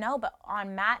know if you know, but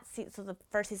on Matt's so the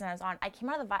first season I was on, I came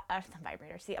out of the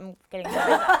vibrator. See, I'm getting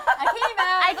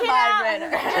I came out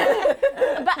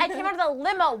vibrator. But I came out of the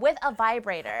limo with a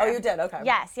vibrator. Oh, you did? Okay.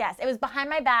 Yes. It was behind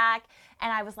my back,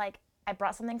 and I was I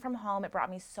brought something from home. It brought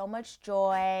me so much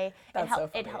joy. That's so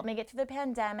funny. It helped me get through the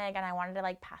pandemic, and I wanted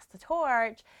to pass the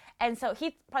torch. And so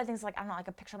he probably thinks I don't know,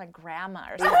 a picture of my grandma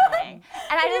or something.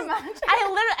 And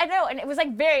I know, and it was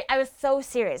I was so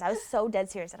serious. I was so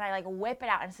dead serious, and I whip it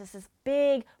out, and it's just this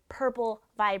big purple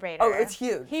vibrator. Oh, it's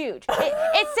huge. Huge.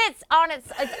 It sits on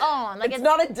its own. It's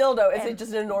not a dildo. It's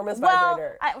just an enormous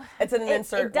vibrator. It's an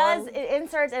insert. It does. It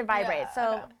inserts and vibrates.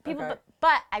 So people. Okay.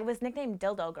 But I was nicknamed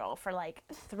Dildo Girl for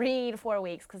 3 to 4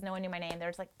 weeks because no one knew my name. They were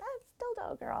just that's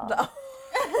Dildo Girl. No. And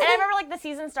I remember the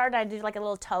season started, I did a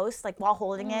little toast while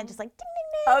holding it, just ding ding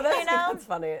ding. Oh, that's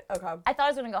funny. Okay. I thought I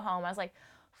was gonna go home. I was like,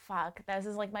 fuck, this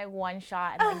is my one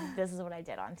shot, and this is what I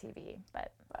did on TV.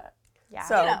 But Yeah.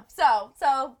 So, You know,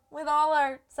 so with all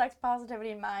our sex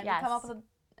positivity in mind, we come up with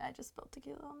I just spilled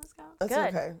tequila on this couch. that's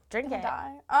Good. okay. Drink it.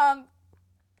 Die.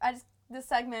 This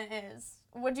segment is,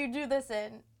 would you do this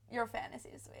in your fantasy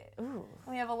suite? Ooh.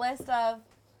 We have a list of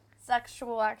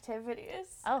sexual activities.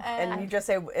 Oh. And you just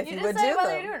say if you would just say do whether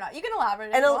them. you do or not. You can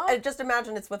elaborate And if you want. just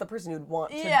imagine it's with a person you'd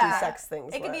want to do sex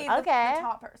things It with. could be the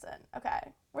top person.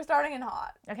 Okay. We're starting in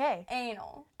hot. Okay.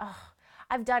 Anal. Oh,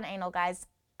 I've done anal, guys.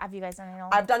 Have you guys done anal?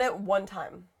 I've done it one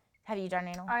time. Have you done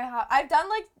anal? I have. I've done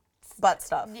like Butt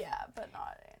stuff. Yeah, but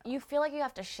not anal. You feel like you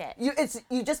have to shit.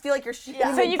 You just feel like you're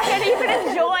shitting. So you can't even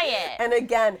enjoy it. And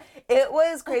again, it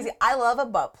was crazy. I love a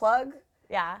butt plug.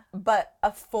 Yeah. But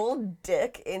a full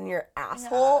dick in your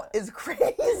asshole is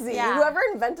crazy. Yeah. Whoever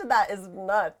invented that is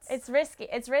nuts. It's risky.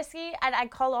 It's risky. And I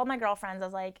called all my girlfriends. I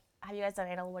was like, have you guys done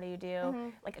anal? What do you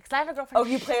do? Like, because I have a girlfriend. Oh,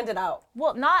 you planned it out.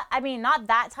 Well, not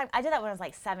that time. I did that when I was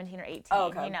like 17 or 18,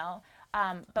 okay. you know.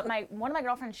 But one of my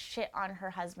girlfriends shit on her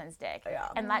husband's dick. Yeah.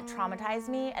 And that traumatized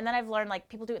me. And then I've learned, like,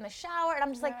 people do it in the shower. And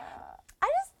I'm just like, I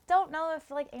just don't know if,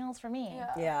 like, anal's for me.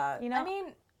 Yeah. You know? I mean,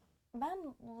 men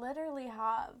literally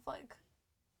have, like,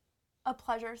 a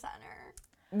pleasure center.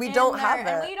 We don't have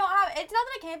And it. we don't have it's not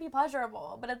that it can't be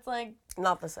pleasurable, but it's like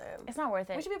Not the same. It's not worth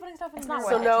it. we should be putting stuff in It's the not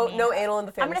room. worth So it to me. no anal in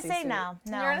the I'm fantasy going to say suite. no.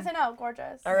 You're gonna say no,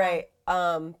 gorgeous. All right.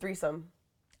 Threesome.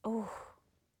 Ooh.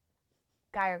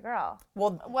 Guy or girl?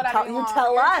 Well, Whatever you want.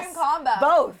 tell Your us. dream combo.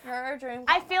 Both. Your dream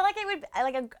I combo. feel like it would,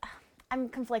 I'm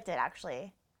conflicted,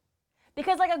 actually.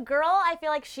 Because, like, a girl, I feel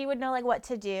like she would know, like, what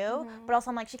to do. But also,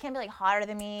 I'm like, she can't be, like, hotter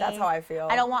than me. That's how I feel.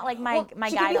 I don't want, like, my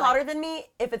she guy can be to, hotter than me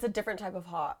if it's a different type of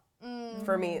hot.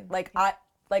 For me,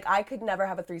 I could never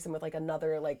have a threesome with like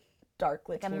another like dark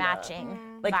Latina. a matching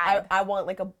Like vibe. I want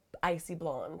like a icy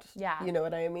blonde. Yeah. You know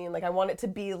what I mean? Like I want it to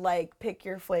be like pick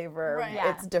your flavor. Right.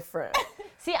 Yeah. It's different.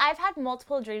 See, I've had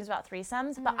multiple dreams about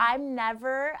threesomes, but I'm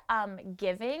never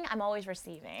giving. I'm always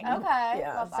receiving. Okay.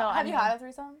 Yeah. Love that. So, have I you mean- had a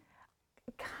threesome?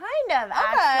 Kind of,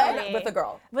 actually. With a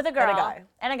girl. With a girl.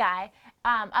 And a guy.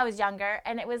 I was younger,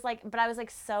 and it was like, but I was like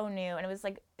so new, and it was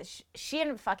like, she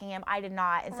ended up fucking him, I did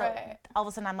not, and so all of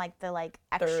a sudden I'm like the like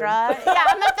extra, yeah,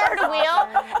 I'm the third wheel,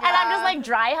 and I'm just like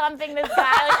dry humping this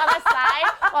guy like on the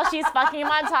side while she's fucking him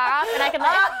on top, and I can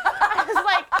like, I was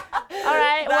like, all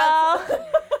right, well,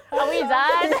 are we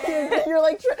done? You're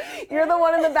like, you're the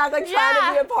one in the back like trying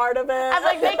to be a part of it. I'm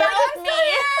like, make out with me.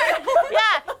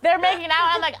 Yeah, they're making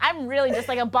out, and I'm like, I'm really just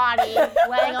like a body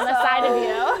laying on the side of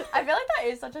you. I feel like that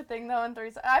is such a thing though in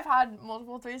threesomes. I've had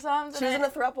multiple threesomes. She's in a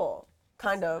throuple.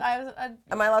 Kind of. Am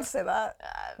I allowed to say that?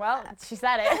 Well, she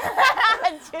said it. I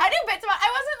did bits about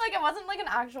it wasn't like an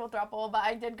actual throuple, but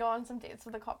I did go on some dates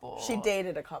with a couple. She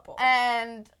dated a couple.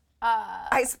 And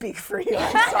I speak for you.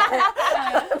 I'm sorry.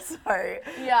 I'm sorry.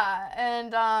 yeah,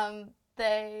 and that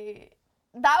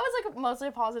was like mostly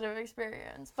a positive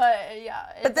experience, but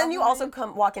yeah. But then you also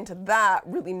walk into that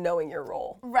really knowing your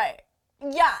role. Right.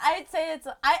 Yeah, I'd say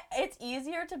it's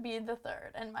easier to be the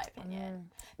third in my opinion.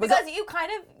 Because you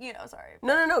kind of, sorry.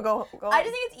 No, go I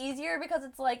just think it's easier because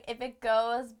it's like if it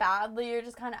goes badly, you're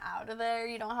just kind of out of there.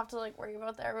 You don't have to like worry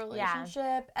about their relationship.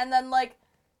 Yeah. And then like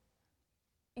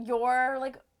you're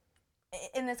like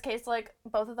in this case like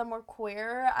both of them were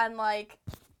queer and like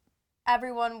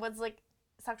everyone was like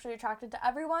sexually attracted to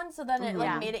everyone, so then it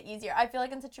like made it easier. I feel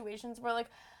like in situations where like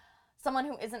someone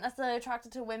who isn't necessarily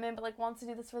attracted to women but like wants to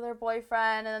do this for their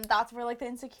boyfriend, and then that's where like the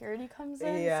insecurity comes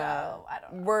in. Yeah. So I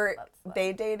don't know. Were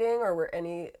they dating or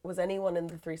was anyone in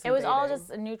the threesome? It was dating? all just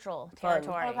a neutral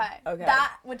territory. Okay.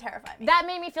 That would terrify me. That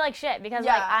made me feel like shit because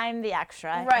like I'm the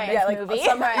extra right. in this movie.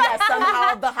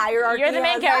 Somehow the hierarchy. You're the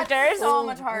main characters. So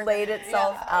much harder. Laid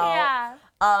itself out.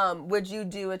 Yeah. Would you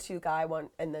do a 2-guy one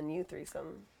and then you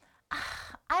threesome?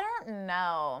 I don't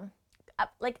know.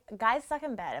 Like guys suck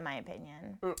in bed in my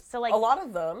opinion. So like a lot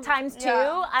of them times 2.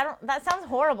 I don't. That sounds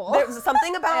horrible. There's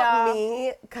something about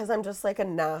me because I'm just like a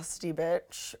nasty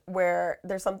bitch. Where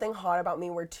there's something hot about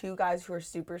me where 2 guys who are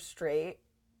super straight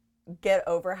get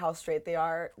over how straight they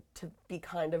are to be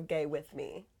kind of gay with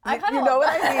me. You know what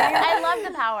I mean? I love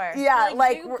the power. Yeah,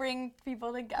 like you bring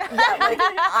people together. Yeah, like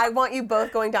I want you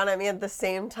both going down at me at the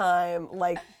same time,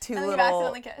 like 2 and little. You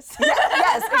accidentally kiss.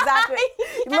 Yes, exactly.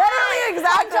 Literally,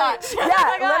 exactly. Yeah,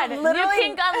 oh my God. literally. New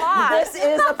kink unlocked. This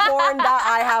is a porn that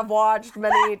I have watched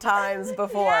many times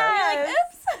before. Yes. Like,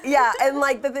 oops. Yeah, and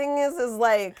like the thing is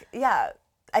like, yeah.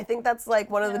 I think that's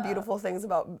like one of the beautiful things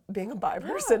about being a bi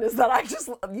person is that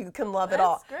you can love it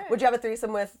all. Great. Would you have a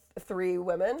threesome with 3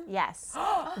 women? Yes.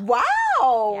 Wow.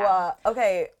 Yeah.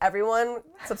 Okay, everyone,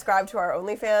 subscribe to our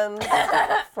OnlyFans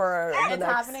for the It's next.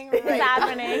 happening It's right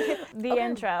happening. The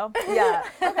intro. Yeah.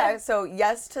 Okay. So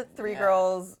yes to 3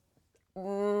 girls,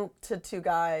 to 2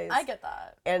 guys. I get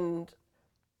that. And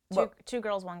two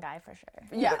girls, 1 guy for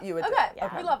sure. You would okay. do.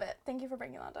 Okay. We love it. Thank you for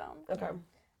breaking that down.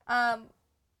 Okay.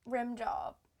 Rim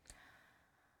job.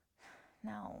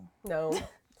 No.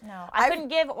 I couldn't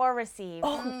give or receive. I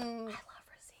love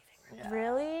receiving. Yeah.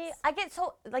 Really? I get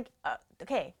so like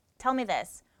okay, tell me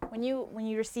this. When you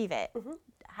receive it,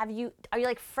 are you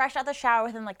like fresh out the shower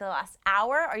within like the last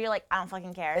hour, or you're like, I don't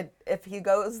fucking care? If he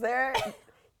goes there,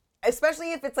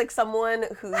 especially if it's like someone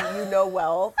who you know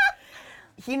well,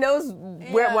 he knows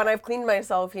when I've cleaned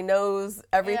myself, he knows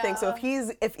everything. So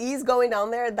if he's going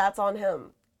down there, that's on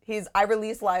him. I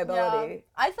release liability. Yeah.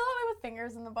 I feel that way with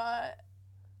fingers in the butt.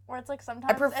 Where it's like sometimes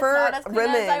I prefer it's not as clean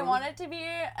as I rimming. want it to be,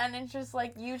 and it's just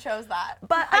like you chose that.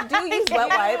 But I do use wet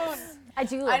wipes. I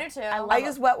do. I do too. I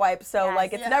use wet wipes, so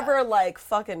like it's never like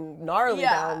fucking gnarly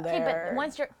down there. Okay, but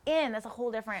once you're in, that's a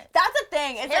whole different. That's the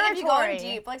thing. It's like if you go in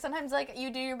territory. deep, like sometimes like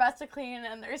you do your best to clean,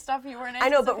 and there's stuff you weren't. I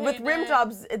know, but with rim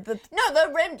jobs, no,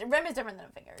 the rim is different than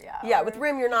a finger. Yeah. Yeah, with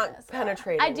rim you're not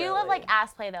penetrating. I do love really. like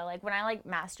ass play though. Like when I like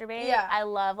masturbate, Yeah. I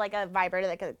love like a vibrator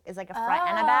that is like a front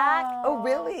and a back. Oh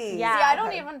really? Yeah. See, I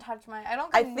don't even touch my. I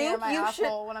don't I come near think my you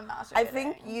asshole should. when I'm masturbating. I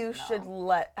think you should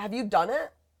let. Have you done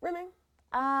it, rimming?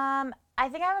 I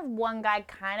think I have 1 guy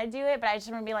kind of do it, but I just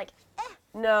want to be like,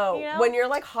 No. You know? When you're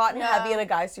like hot and heavy Yeah. and a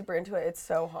guy's super into it, it's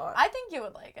so hot. I think you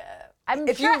would like it. I'm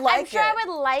If sure, you like I'm sure it. I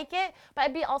would like it, but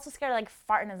I'd be also scared to like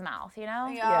fart in his mouth, you know?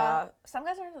 Yeah. Some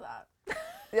guys are into that.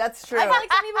 That's true. I feel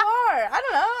like some people are. I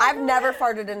don't know. I've never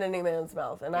farted in any man's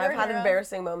mouth, and I've a had hero.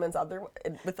 embarrassing moments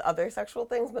with other sexual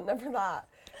things, but never that.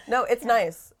 No, it's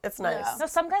nice. It's nice. Yeah. So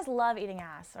some guys love eating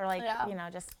ass, or like, you know,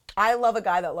 just. I love a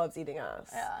guy that loves eating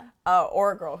ass. Yeah.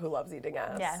 Or a girl who loves eating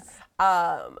ass. Yes.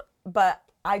 But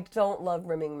I don't love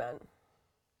rimming men.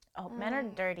 Oh, men are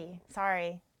dirty.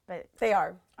 Sorry, but. They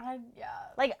are.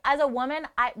 Like as a woman,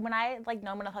 when I like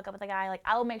know I'm gonna hook up with a guy, like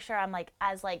I will make sure I'm like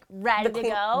as like ready to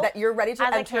go. That you're ready to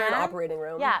as I enter an can. operating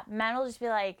room. Yeah, men will just be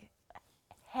like,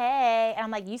 hey, and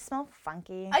I'm like, you smell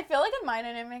funky. I feel like in my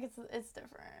dynamic, it's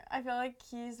different. I feel like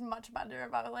he's much better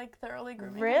about like thoroughly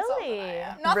grooming himself than I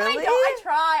am. Not Really? that I don't. I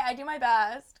try. I do my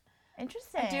best.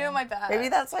 Interesting. I do my best. Maybe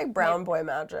that's like brown boy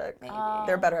magic. Maybe.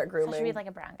 They're better at So grooming. should be like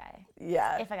a brown guy.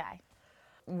 Yeah. If a guy.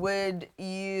 Would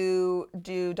you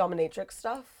do dominatrix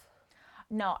stuff?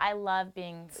 No, I love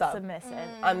being submissive.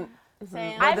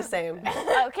 Same. We're the same.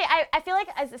 Okay, I feel like,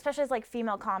 especially as like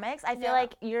female comics, I feel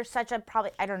like you're such a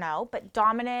probably, I don't know, but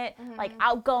dominant, like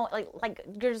outgoing, like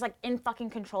you're just like in fucking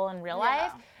control in real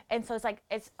life. And so it's like,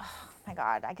 oh my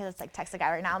God, I could just like text a guy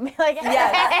right now and be like,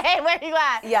 hey, where you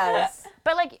at? Yes.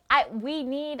 But like, we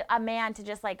need a man to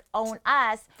just like own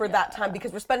us. For that time,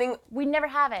 because We never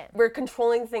have it. we're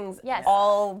controlling things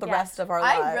all the rest of our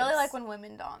lives. I really like when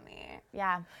women dom me.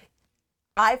 Yeah.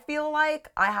 I feel like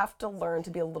I have to learn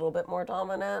to be a little bit more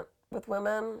dominant with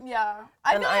women. Yeah.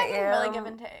 I And feel like I I can really am- give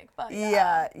and take, but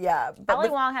Yeah. But Ali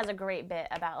with- Wong has a great bit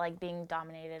about like being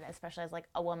dominated, especially as like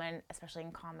a woman, especially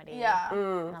in comedy. Yeah.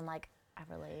 And I'm like, I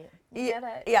relate. Get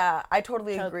it. Yeah, I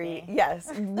totally Choke agree. me. Yes.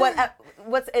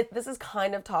 This is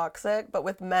kind of toxic, but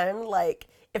with men, like,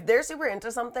 if they're super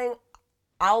into something,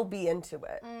 I'll be into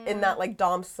it in that like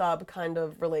dom sub kind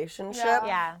of relationship.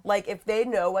 Yeah. Like if they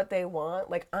know what they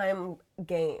want, like I'm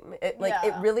game. It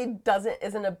really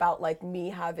isn't about like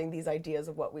me having these ideas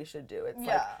of what we should do. It's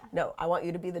like, no, I want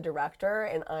you to be the director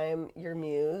and I'm your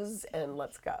muse and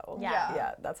let's go. Yeah.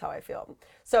 Yeah, that's how I feel.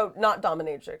 So not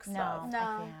dominatrix stuff. No,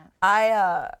 I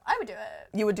can't. I would do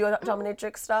it. You would do a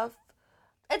dominatrix stuff?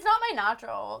 It's not my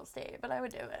natural state, but I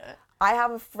would do it. I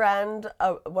have a friend,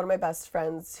 one of my best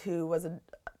friends, who was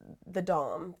the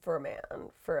dom for a man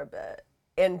for a bit.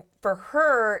 And for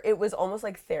her, it was almost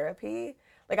like therapy.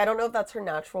 Like, I don't know if that's her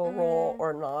natural role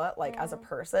or not, like, as a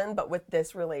person. But with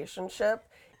this relationship,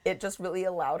 it just really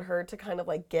allowed her to kind of,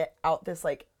 like, get out this,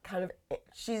 like, kind of,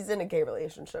 she's in a gay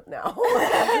relationship now.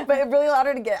 But it really allowed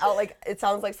her to get out, like, it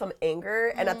sounds like some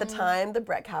anger. And at the time, the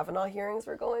Brett Kavanaugh hearings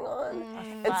were going on.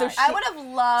 And so I would have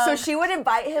loved. So she would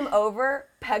invite him over,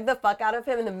 peg the fuck out of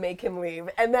him, and then make him leave.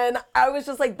 And then I was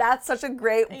just like, that's such a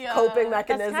great coping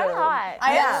mechanism. That's kind of hot.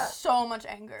 I had so much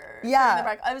anger. Yeah. during the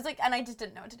break. I was like, and I just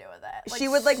didn't know what to do with it. Like, She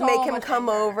would like so make him much come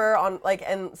anger. over on like,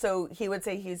 and so he would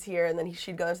say he's here, and then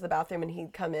she'd go into the bathroom, and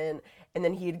he'd come in, and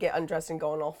then he'd get undressed and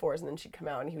go on all fours, and then she'd come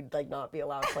out, and he would like not be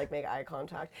allowed to like make eye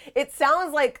contact. It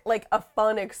sounds like a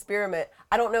fun experiment.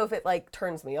 I don't know if it like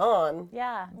turns me on.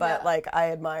 Yeah. But like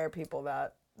I admire people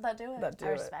that do it. do I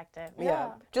it. respect it.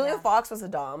 Yeah. Julia Fox was a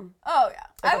dom. Oh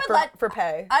yeah. Like, for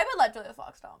pay. I would let Julia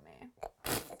Fox dom me.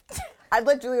 I'd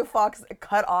let Julia Fox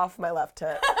cut off my left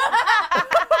tit.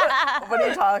 What are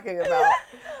you talking about?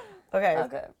 Okay.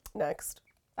 Okay. Next.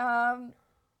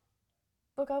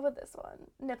 We'll go with this one.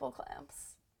 Nipple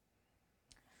clamps.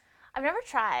 I've never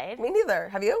tried. Me neither.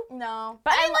 Have you? No.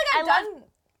 But I mean, like, I've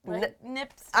done N-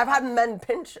 nips. I've had men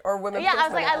pinch or women pinch I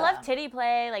was like, my I nipple. love titty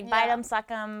play, like bite them, suck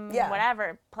them,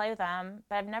 whatever, play with them.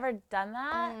 But I've never done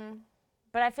that.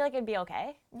 But I feel like it'd be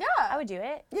okay. Yeah. I would do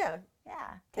it. Yeah. Yeah.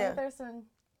 Katie Thurston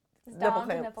is Nipple down to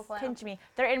clamps. nipple clamps. Pinch me.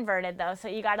 They're inverted though, so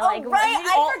you gotta Oh, right.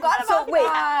 I forgot about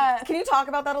that. Can you talk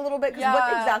about that a little bit? Because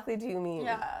what exactly do you mean?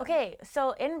 Yeah. Okay,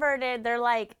 so inverted, they're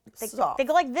like, Soft. they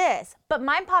go like this. But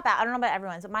mine pop out. I don't know about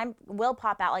everyone's, but mine will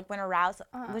pop out like when aroused,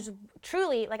 which is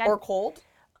truly like Or cold?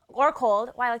 Or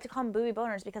cold. Why I like to call them booby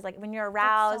boners because like when you're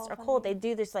aroused or cold, they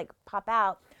do this like pop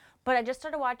out. But I just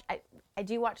started I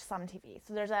do watch some TV.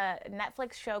 So there's a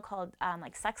Netflix show called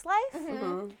like Sex Life.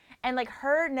 And like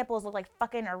her nipples look like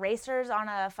fucking erasers on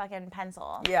a fucking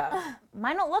pencil. Yeah.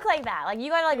 Mine don't look like that. Like you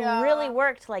gotta like really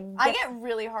work to like I get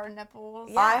really hard nipples.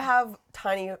 Yeah. I have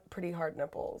tiny, pretty hard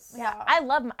nipples. Yeah. I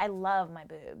love my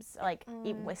boobs. Like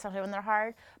especially when they're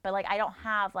hard. But like I don't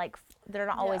have like they're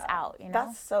not always out, you know?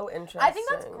 That's so interesting. I think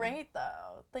that's great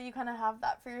though, that you kind of have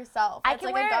that for yourself. I It's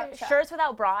can like a wear gut check. shirts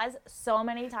without bras so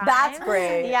many times. That's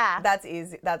great. Yeah. That's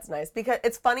easy. That's nice. Because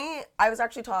it's funny, I was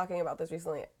actually talking about this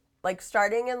recently. Like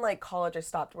starting in like college, I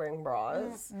stopped wearing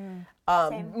bras.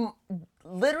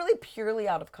 Literally purely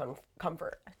out of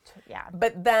comfort. Yeah.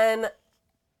 But then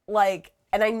like,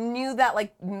 and I knew that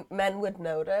like men would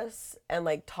notice and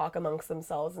like talk amongst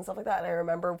themselves and stuff like that. And I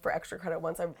remember for extra credit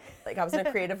once I was in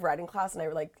a creative writing class and I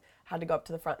like had to go up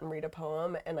to the front and read a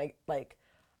poem and I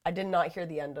did not hear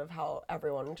the end of how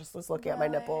everyone just was looking at my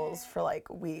nipples for like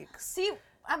weeks. See,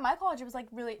 at my college, it was like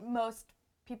really most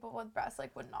people with breasts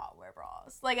like would not wear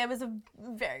bras. Like it was a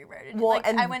very rare to do. Well, like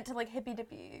and- I went to like hippy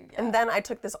dippy. Yeah. And then I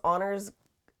took this honors,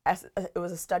 it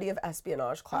was a study of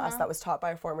espionage class that was taught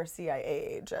by a former CIA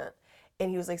agent. And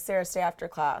he was like, Sarah, stay after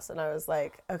class. And I was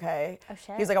like, okay. Oh,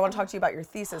 shit. He was like, I want to talk to you about your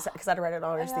thesis because I had to write an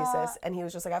honors thesis. And he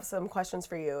was just like, I have some questions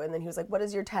for you. And then he was like, what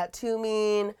does your tattoo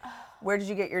mean? Where did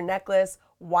you get your necklace?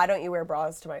 Why don't you wear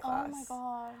bras to my class?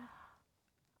 Oh my god.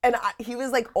 And he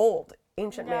was like old,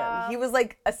 ancient man. He was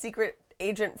like a secret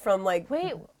agent from like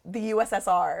the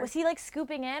USSR. Was he like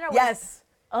scooping in or Yes.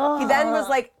 He then was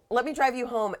like, let me drive you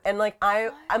home. And like,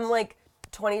 I'm like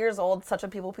 20 years old, such a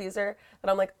people pleaser, that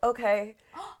I'm like, okay.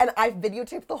 And I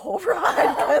videotaped the whole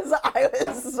ride because I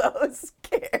was so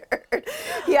scared.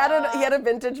 He had a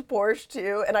vintage Porsche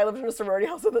too, and I lived in a sorority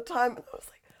house at the time, and I was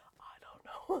like, I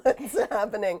don't know what's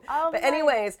happening. But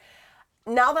anyways,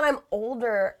 now that I'm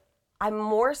older, I'm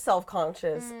more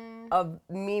self-conscious of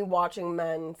me watching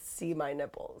men see my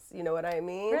nipples. You know what I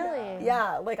mean? Really?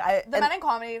 Yeah, like The men in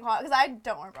comedy, because I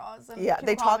don't wear bras. And yeah, people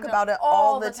they talk comment about it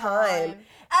all the time.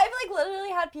 I've like literally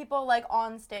had people like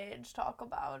on stage talk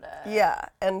about it. Yeah,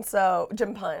 and so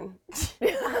Jim Pine,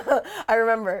 I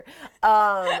remember.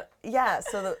 Yeah,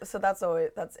 so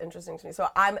that's interesting to me. So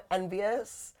I'm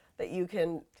envious that you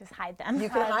can just hide them? You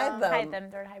can hide them. Hide them.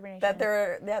 They're in hibernation. That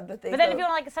they. But then if you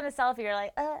want to like send a selfie, you're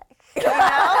like, you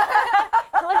know?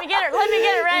 let me get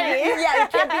it ready. Yeah,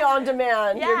 it can't be on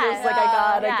demand. Yeah, You're just like, I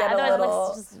gotta get a otherwise little. it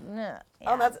looks just, yeah.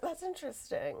 Oh, that's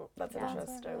interesting. That's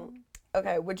interesting.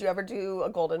 Okay, would you ever do a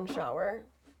golden shower?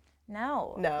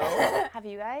 No. No. Have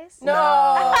you guys? No.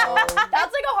 That's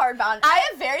like a hard boundary. I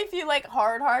have very few like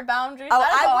hard boundaries. Oh,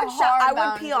 I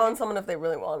would pee on someone if they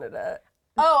really wanted it.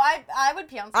 Oh, I would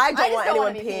pee on someone. I don't want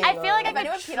anyone peeing. peeing. I feel like If I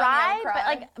anyone could peed on me, I try, would cry. but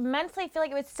like mentally, I feel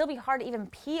like it would still be hard to even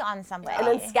pee on somebody. And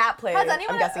then scat play, Has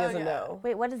anyone- I'm guessing, oh, is a yeah. no.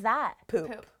 Wait, what is that?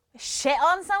 Poop. Shit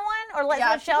on someone or let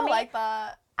someone shit on people me? like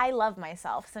that. I love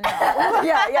myself, so no.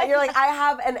 Yeah, you're like, I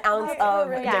have an ounce of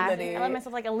dignity. I love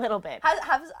myself like a little bit.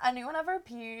 Has anyone ever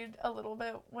peed a little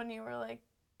bit when you were like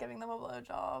giving them a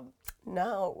blowjob?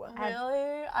 No.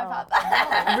 Really? I've had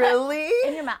that. Really?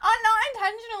 In your mouth. Not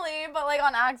intentionally, but like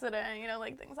on accident. You know,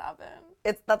 like things happen.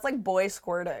 That's like boy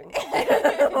squirting.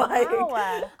 No.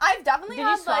 I've definitely Did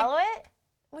had you swallow it?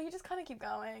 Well, you just kind of keep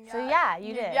going. So yeah,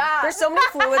 you did. Yeah. There's so many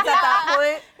fluids at that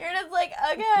point. You're just like,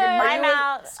 okay. My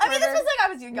mouth. I mean, this was like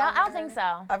I was younger. No, I don't think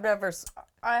so. I've never.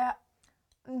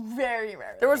 Very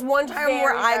rarely. There was one time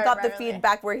where I very got the rarely.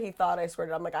 feedback where he thought I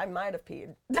squirted. I'm like, I might have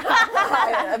peed.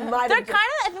 I might They're have. kind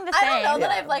of, I think, the I same. don't know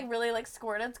that Yeah. I've like really like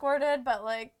squirted, but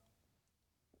like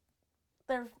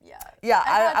they're Yeah, I've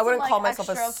had I wouldn't some, call like, myself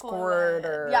a extra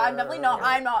squirter. Yeah, I'm definitely not.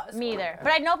 I'm not. A Me either. squirter.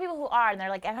 But I know people who are, and they're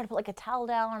like, I had to put like a towel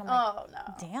down. And I'm like, Oh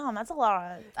no. damn, that's a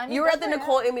lot. I mean, You were at the good for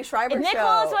Nicole him. Amy Schreiber show.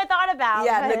 Nicole is who I thought about.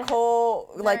 Yeah, but- Nicole,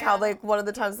 like how Yeah. like one of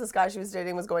the times this guy she was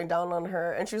dating was going down on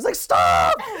her, and she was like,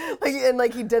 "Stop!"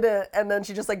 like he did it, and then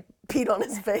she just like peed on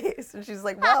his face, and she's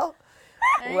like, "Well,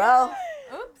 There you well,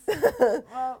 go. Oops.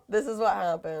 Well, this is what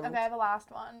happened." okay, I have a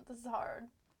last one. This is hard.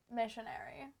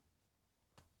 Missionary.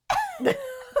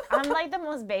 I'm like the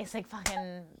most basic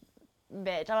fucking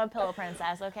bitch. I'm a pillow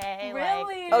princess, okay?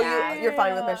 Really? Oh, you're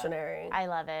fine with missionary. I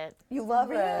love it. You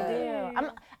love I it. do.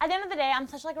 At the end of the day, I'm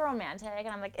such like a romantic, and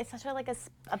I'm like, it's such a It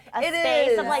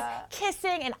space is. of like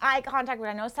kissing and eye contact, which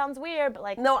I know sounds weird, but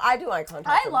like. No, I do eye contact.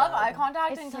 I with love them. eye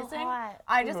contact It's and so kissing. hot.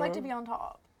 I just like to be on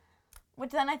top.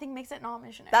 Which then I think makes it not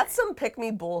missionary. That's some pick-me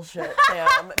bullshit,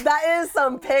 Sam. That is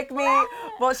some pick-me.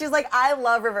 Well, she's like, I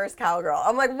love reverse cowgirl.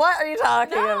 I'm like, what are you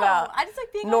talking about? I just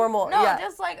like being normal.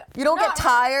 just like You don't get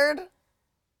tired?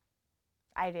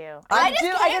 I do. I just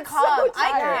I can't get come. so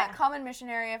I tired. can't come in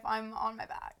missionary if I'm on my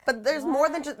back. But there's more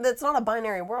than just, it's not a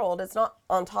binary world. It's not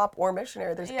on top or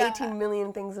missionary. There's Yeah. 18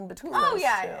 million things in between Oh those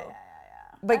yeah, two. yeah.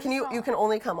 But you can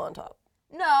only come on top.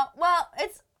 No, well,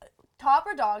 it's top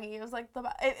or doggy. It was like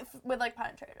with like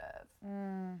penetrative.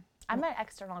 I'm an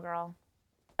external girl.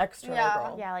 External Yeah.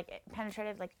 girl. Yeah, like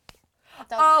penetrative, like.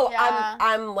 Oh, yeah.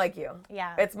 I'm like you.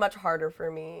 Yeah. It's much harder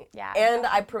for me. Yeah. And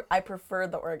I prefer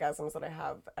the orgasms that I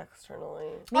have externally.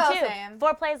 Me Oh, too. same.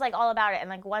 Foreplay is like all about it, and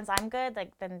like once I'm good,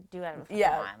 like then do whatever you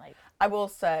Yeah. want. Like. I will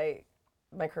say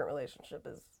my current relationship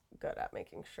is good at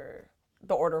making sure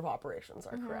the order of operations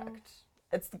are correct.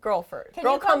 It's the girl first. Can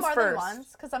Girl you come comes more first. than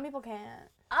once? Because some people can't.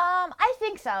 I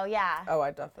think so. Yeah. Oh,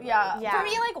 I definitely. Yeah. Yeah. For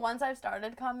me, like once I've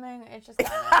started coming, it's just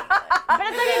kind of. Like, But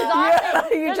it's like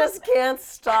exhausting. Yeah, you just can't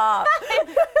stop.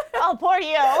 Oh, poor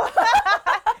you.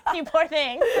 You poor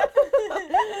thing.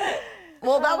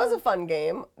 Well, that was a fun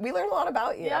game. We learned a lot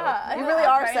about you. Yeah, You I really know,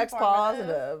 are very sex informative.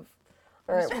 positive.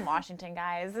 All She's right. from Washington,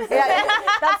 guys. Yeah,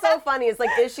 that's so funny. It's like,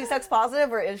 is she sex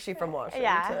positive or is she from Washington?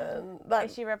 Yeah. That-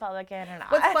 Is she Republican or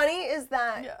not? What's funny is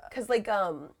that, Yeah. because like,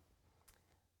 how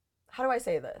do I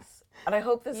say this? And I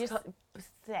hope this. You just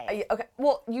say. Okay.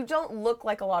 Well, you don't look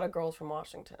like a lot of girls from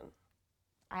Washington.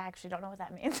 I actually don't know what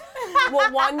that means. Well,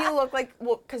 one, you look like,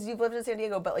 well, because you've lived in San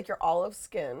Diego, but like you're olive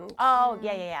skin. Oh,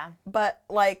 yeah. But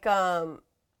like, I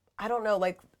don't know,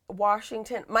 like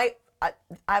Washington. I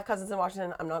have cousins in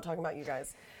Washington. I'm not talking about you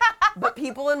guys, but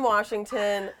people in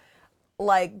Washington,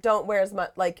 like, don't wear as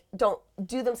much, like, don't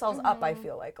do themselves up. I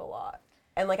feel like a lot,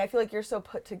 and like I feel like you're so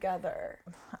put together.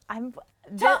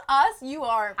 to us, you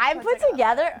are. I'm put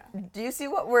together. Do you see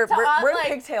what we're us, in like-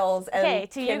 pigtails and Okay,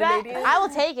 to you guys, Canadian? I will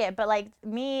take it. But like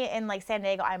me in like San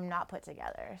Diego, I'm not put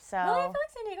together. So Really, I feel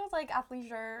like San Diego's like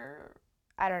athleisure.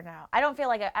 I don't know. I don't feel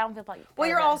like Well,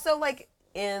 you're also like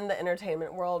in the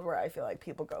entertainment world where I feel like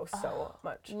people go so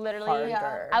much literally. harder.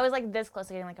 Yeah. I was like this close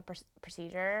to getting like a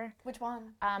procedure. Which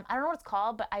one? I don't know what it's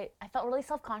called, but I felt really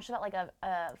self-conscious about like a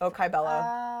Oh,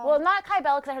 Kybella. well, not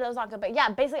Kybella because I heard that was not good, but yeah,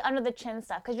 basically under the chin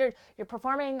stuff because you're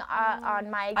performing on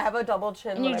mic. I have a double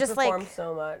chin And when you I just, perform like-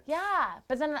 so much. Yeah,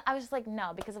 but then I was just like,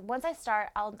 no, because once I start,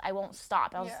 I won't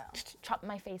stop. I'll Yeah. just chop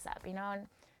my face up, you know. And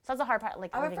so that's the hard part.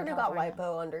 Like I have a living friend in who got California.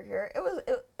 lipo under here.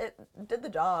 It did the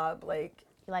job. Like,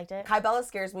 You liked it? Kybella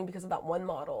scares me because of that one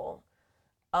model,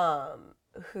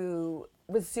 who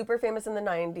was super famous in the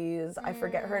 90s. I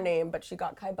forget her name, but she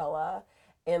got Kybella,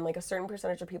 and like a certain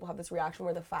percentage of people have this reaction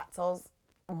where the fat cells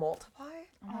multiply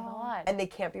Oh my god. and they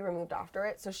can't be removed after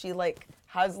it. So she like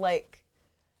has like,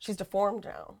 she's deformed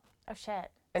now, Oh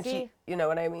shit. and See, she, you know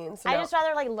what I mean. So I now- just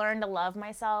rather like learn to love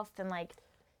myself than like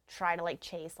try to like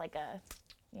chase like a,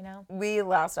 you know.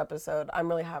 last episode, I'm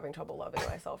really having trouble loving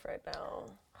myself right now.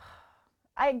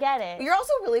 I get it. You're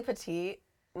also really petite.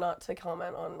 Not to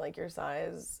comment on like your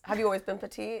size. Have you always been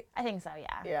petite? I think so. Yeah.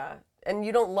 Yeah. And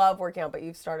you don't love working out, but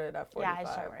you've started at 45. Yeah,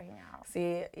 I started working out.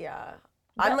 See, yeah.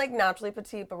 I'm like naturally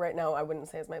petite, but right now I wouldn't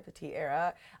say it's my petite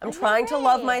era. I'm trying to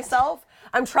love myself.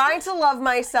 I'm trying to love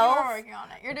myself. You're working on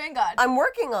it. You're doing good. I'm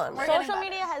working on We're it. getting Social better.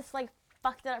 media has like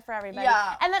fucked it up for everybody.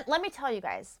 Yeah. And then let me tell you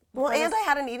guys. Well, before and this- I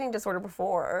had an eating disorder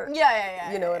before.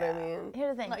 yeah. You know what I yeah. mean?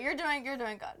 Here's the thing. No, you're doing good.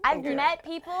 I've you. met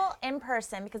people in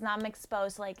person because now I'm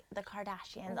exposed to like the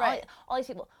Kardashians, Right. all these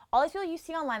people. All these people you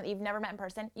see online that you've never met in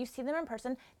person, you see them in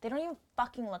person, they don't even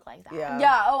fucking look like that. Yeah.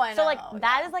 Yeah. Oh, I know. So like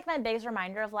that is like my biggest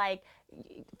reminder of like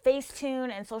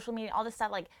Facetune and social media, all this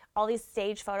stuff, like all these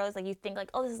stage photos, like you think like,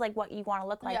 oh, this is like what you want to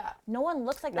look like. Yeah. No one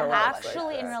looks like No that one looks like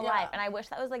actually in that. real Yeah. life. And I wish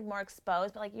that was like more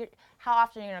exposed, but like how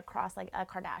often are you gonna cross like a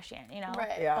Kardashian, you know?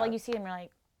 Right. Yeah. But like you see them, you're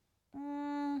like,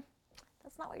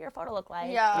 that's not what your photo looked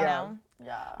like. Yeah. You Yeah. know?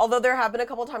 Yeah. Although there have been a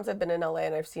couple times I've been in LA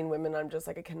and I've seen women, I'm just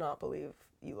like, I cannot believe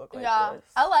you look like Yeah. this.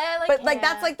 LA, I like. But like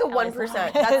that's like the LA's 1%.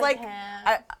 not. That's like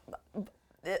Can't.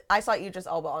 I saw Idris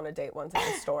Elba on a date once at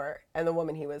the store, and the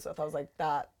woman he was with, I was like,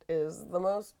 that is the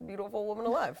most beautiful woman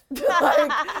alive.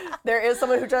 Like, there is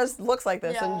someone who just looks like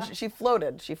this, Yeah. and she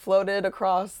floated. She floated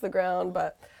across the ground,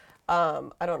 but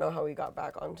I don't know how we got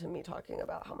back onto me talking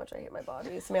about how much I hate my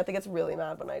body. Samantha gets really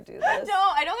mad when I do this.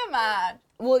 I don't get mad.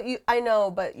 Well, I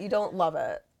know, but you don't love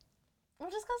it. Well,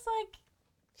 just because, like,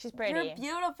 she's pretty. you're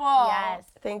beautiful. Yes.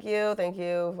 Thank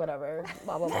you, whatever,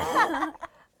 blah, blah,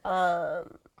 blah.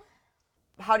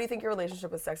 How do you think your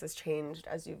relationship with sex has changed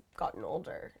as you've gotten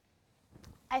older?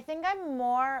 I think I'm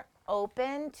more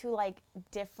open to, like,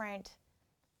 different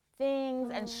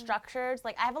things and structures.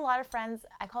 Like, I have a lot of friends,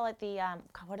 I call it the,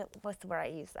 what's the word I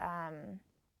use?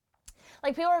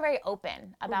 Like, people are very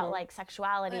open about, like,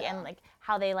 sexuality and, like,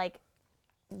 how they, like,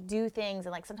 do things.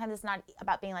 And, like, sometimes it's not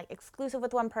about being, like, exclusive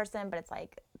with one person, but it's,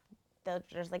 like,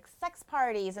 there's, like, sex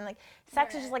parties. And, like,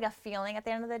 sex is just, like, a feeling at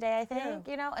the end of the day, I think,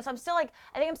 you know? And so I'm still, like,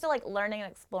 I think I'm still, like, learning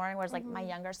and exploring, whereas, like, my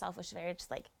younger self was very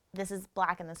just, like, this is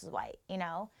black and this is white, you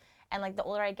know? And, like, the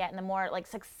older I get and the more, like,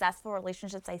 successful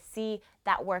relationships I see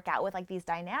that work out with, like, these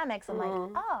dynamics, I'm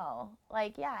like, oh,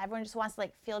 like, yeah, everyone just wants to,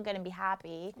 like, feel good and be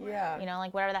happy. Yeah. You know,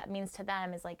 like, whatever that means to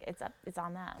them is, like, it's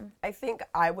on them. I think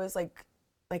I was,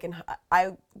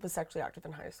 I was sexually active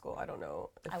in high school. I don't know.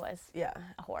 I was. Yeah.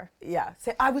 A whore. Yeah.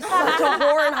 I was such a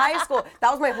whore in high school.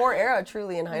 That was my whore era,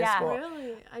 truly, in high school.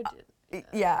 Really? I did.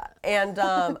 Yeah. And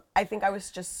I think I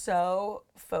was just so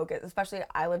focused, especially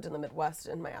I lived in the Midwest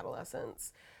in my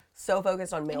adolescence, so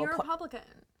focused on male. And you're Republican.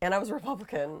 And I was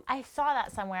Republican. I saw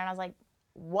that somewhere and I was like,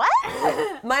 what?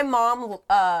 My mom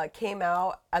came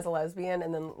out as a lesbian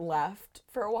and then left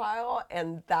for a while,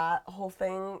 and that whole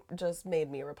thing just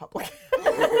made me a Republican.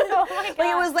 Oh my God. Like,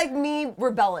 it was like me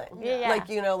rebelling. Yeah. Like,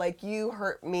 you know, like, you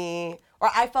hurt me, or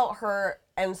I felt hurt,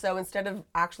 and so instead of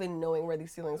actually knowing where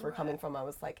these feelings were coming from, I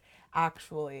was like,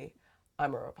 actually,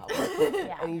 I'm a Republican,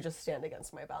 and you just stand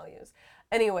against my values.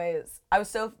 Anyways, I was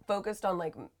so focused on,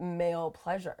 like, male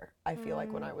pleasure, I feel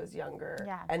like, when I was younger.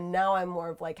 Yeah. And now I'm more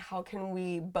of, like, how can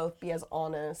we both be as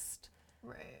honest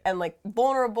Right. and, like,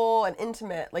 vulnerable and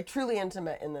intimate, like, truly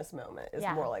intimate in this moment is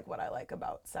Yeah. more, like, what I like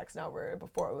about sex now, where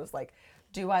before it was, like,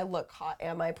 do I look hot?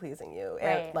 Am I pleasing you? Right.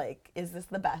 And, like, is this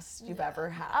the best you've ever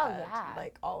had? Oh, yeah.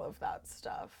 Like, all of that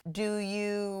stuff. Do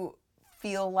you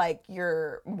feel like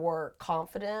you're more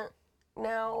confident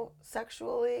now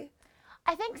sexually?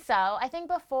 I think so. I think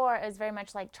before it was very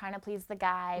much like trying to please the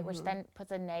guy, which then puts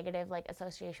a negative like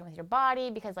association with your body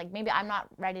because like maybe I'm not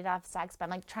ready to have sex, but I'm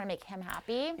like trying to make him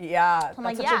happy. Yeah, I'm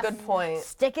that's like, such a good point.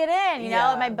 Stick it in, you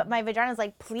know? My vagina's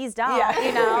like, please don't,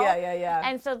 you know? Yeah.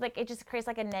 And so like it just creates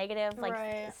like a negative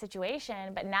like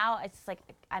situation. But now it's just like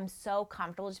I'm so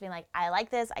comfortable just being like, I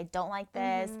like this, I don't like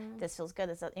this, this feels good,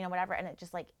 this, you know, whatever. And it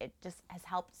just has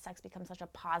helped sex become such a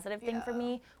positive thing for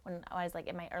me. When I was like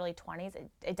in my early 20s,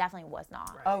 it definitely was not.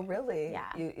 Oh, really?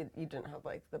 Yeah. You didn't have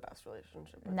like the best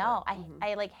relationship with No, it?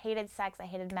 I like hated sex. I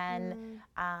hated men.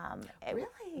 Really?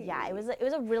 Yeah, it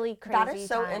was a really crazy That is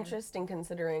so time. interesting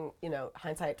considering, you know,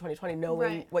 hindsight 2020,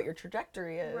 knowing what your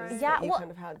trajectory is. Right. Yeah, that you well, kind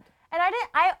of had. And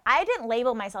I didn't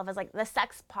label myself as like the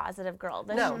sex positive girl.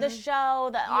 The show,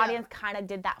 the audience kind of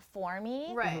did that for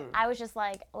me. Right. I was just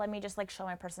like, let me just like show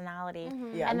my personality.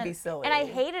 Yeah, and be silly. And I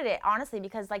hated it honestly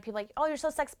because like people like, oh, you're so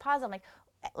sex positive. I'm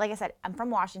like I said, I'm from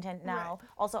Washington now. Right.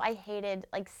 Also, I hated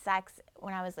like sex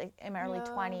when I was like in my early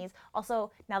 20s.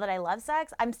 Also, now that I love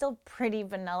sex, I'm still pretty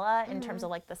vanilla in terms of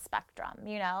like the spectrum,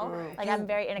 you know? Like I'm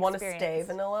very inexperienced. Want to stay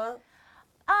vanilla?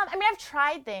 I mean, I've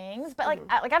tried things, but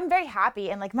like I'm very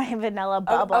happy in like my vanilla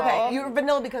bubble. Okay, you're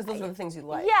vanilla because those are the things you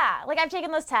like. Yeah, like I've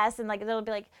taken those tests and like they'll be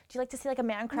like, do you like to see like a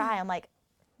man cry? I'm like,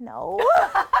 no.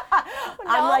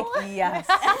 I'm like, yes.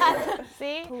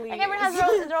 See? Please. Like everyone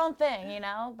has their own thing, you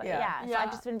know? But yeah, so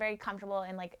I've just been very comfortable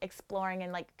in like exploring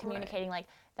and like communicating like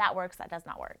that works, that does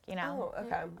not work, you know? Oh,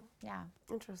 okay. Yeah.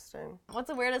 Interesting. What's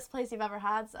the weirdest place you've ever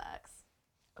had sex?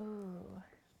 Ooh.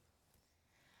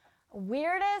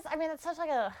 Weirdest? I mean, it's such like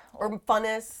a... Or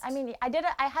funnest? I mean,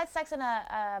 I had sex in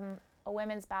a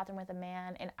women's bathroom with a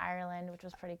man in Ireland, which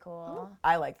was pretty cool.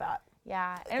 I like that.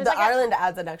 Yeah. And it was The like Ireland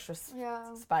adds an extra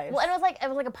spice. Well, and it was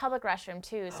like a public restroom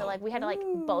too, so like we had to like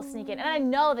both sneak in, and I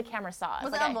know the camera saw us.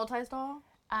 Was like, it a multi-stall?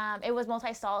 It was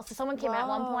multi-stall, so someone came in at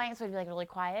one point, so it'd be like really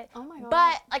quiet. Oh my god.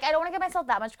 But like I don't want to give myself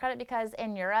that much credit because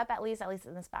in Europe, at least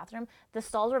in this bathroom, the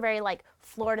stalls were very like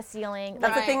floor to ceiling.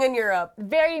 That's the thing in Europe.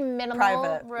 Very minimal.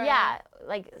 Private. Right. Yeah,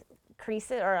 like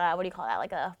creases or what do you call that?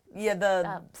 Like a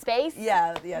space.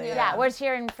 Yeah. Whereas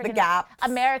here in freaking gaps.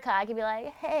 America, I could be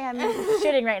like, hey, I'm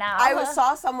shitting right now. I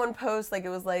saw someone post like it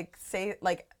was like say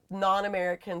like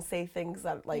non-Americans say things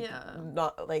that like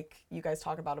not like you guys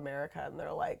talk about America and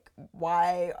they're like,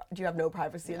 why do you have no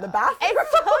privacy in the bathroom?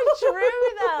 It's so true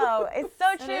though. It's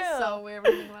so true. It is so weird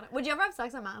when you think about it. Would you ever have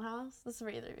sex at Madhouse? This is for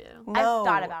either of you. No. I've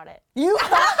thought about it. You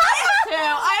thought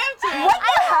I am too. What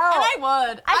the hell? And I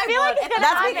would. I feel like it's gonna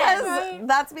happen.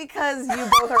 That's because you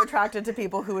both are attracted to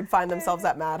people who would find themselves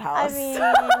at Madhouse. I mean,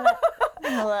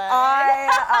 no.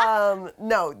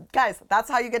 No, guys, that's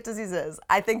how you get diseases.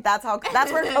 I think that's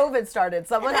where COVID started.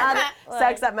 Someone had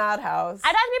sex at Madhouse. I'd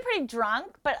have to be pretty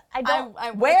drunk, but I don't.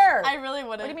 Where? I really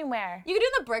wouldn't. What do you mean where? You could do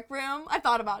in the brick room. I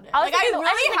thought about it. I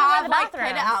really have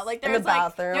played it out. Like in the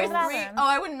bathroom. There's three. Oh,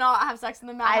 I would not have sex in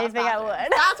the Madhouse. I think I would.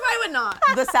 That's why I would not.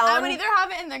 The sound. I would either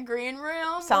have it in the green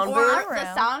room or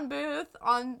the sound booth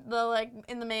on the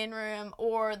in the main room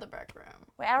or the brick room.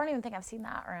 Wait, I don't even think I've seen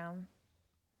that room.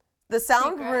 The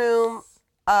sound room.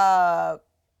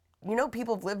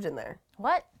 People have lived in there.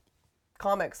 What?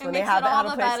 Comics when they haven't had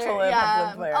a place to live.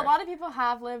 Have lived there. A lot of people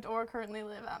have lived or currently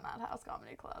live at Madhouse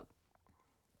Comedy Club.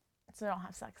 So they don't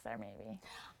have sex there, maybe.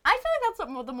 I feel like that's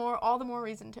all the more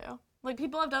reason to. Like,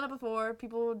 people have done it before.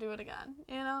 People will do it again,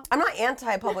 you know? I'm not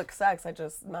anti-public sex. I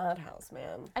just Madhouse,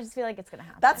 man. I just feel like it's going to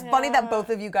happen. That's funny that both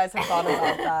of you guys have thought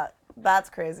about that. That's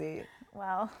crazy.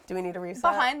 Well. Do we need a reset?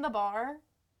 Behind the bar.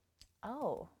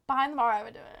 Oh. Behind the bar, I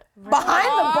would do it. Behind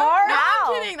the bar? No,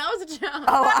 I'm kidding. That was a joke.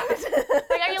 Oh,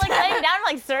 like, are you laying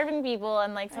down serving people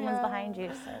and someone's behind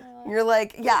you? So. You're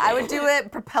like, yeah, I would do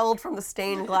it propelled from the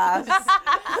stained glass.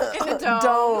 In the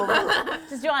dome.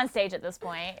 Just do it on stage at this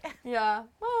point. Yeah.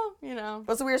 Well, you know.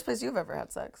 What's the weirdest place you've ever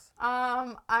had sex?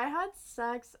 I had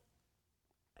sex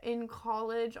in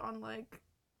college on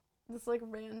this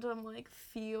random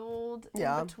field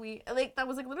in between. That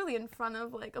was literally in front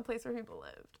of a place where people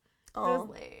lived. Oh. It was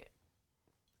late.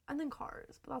 And then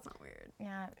cars, but that's not weird.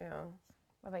 Yeah.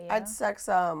 What about you? I had sex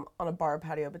on a bar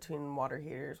patio between water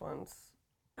heaters once.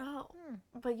 Oh.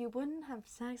 But you wouldn't have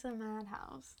sex at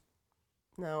Madhouse.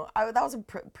 No, that was a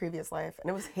previous life, and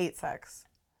it was hate sex.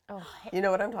 Oh, you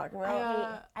know what I'm talking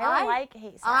about? I don't like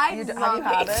hate sex. Have you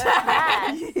had it?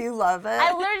 Yes. You love it?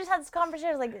 I literally just had this conversation.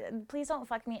 I was like, please don't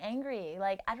fuck me angry.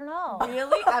 I don't know.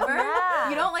 Really? Ever? Yeah.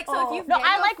 You don't so if you No,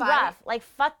 I like rough.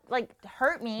 Fuck,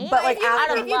 hurt me. But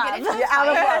out of love. Out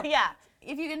of love. Yeah.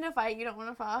 If you get into a fight, you don't want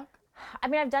to fuck? I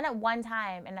mean, I've done it one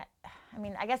time, and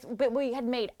I guess, but we had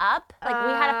made up. We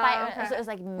had a fight. Okay. So it was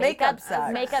makeup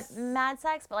sex. Makeup mad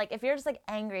sex. But if you're just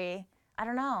angry, I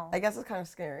don't know. I guess it's kind of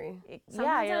scary.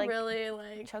 Sometimes you're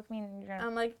really choke me. And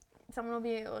I'm someone will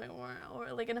be or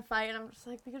in a fight, and I'm just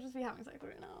we could just be having sex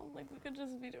right now. We could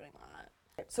just be doing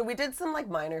that. So we did some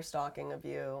minor stalking of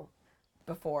you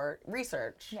before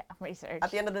research. Yeah, research.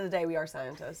 At the end of the day, we are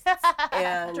scientists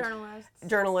and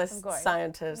journalists,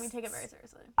 scientists. We take it very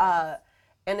seriously.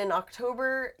 And in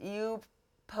October, you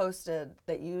posted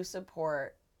that you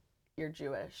support your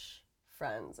Jewish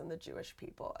friends and the Jewish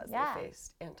people as they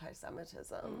faced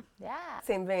anti-Semitism. Yeah.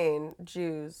 Same vein,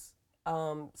 Jews,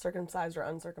 circumcised or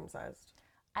uncircumcised?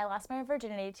 I lost my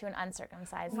virginity to an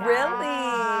uncircumcised guy. Really?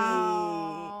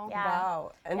 Wow. Yeah.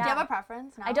 Wow. And do you have a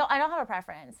preference? No? I don't have a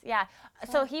preference. Yeah.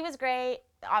 So he was great.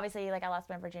 Obviously, I lost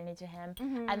my virginity to him.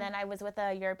 Mm-hmm. And then I was with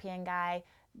a European guy,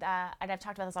 and I've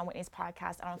talked about this on Whitney's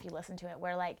podcast. I don't know if you listened to it,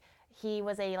 where he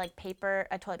was a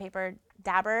toilet paper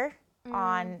dabber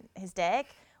on his dick,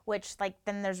 which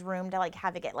then there's room to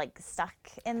have it get stuck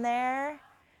in there.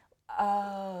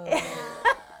 Oh.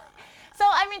 So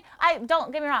I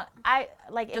don't get me wrong. I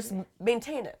just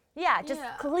maintain it. Yeah, just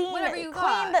clean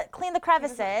the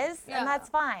crevices, and that's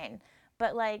fine.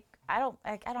 But I don't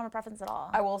have a preference at all.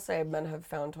 I will say men have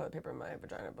found toilet paper in my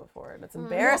vagina before, and it's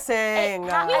embarrassing. We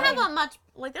have a much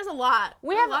there's a lot.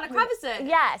 We have a lot of crevices.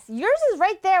 Yes, yours is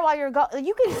right there while you're going.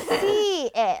 You can see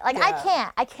it.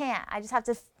 I can't. I just have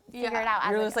to figure it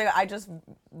out. You're just I just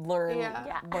learn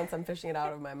once I'm fishing it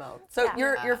out of my mouth. So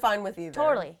you're fine with either.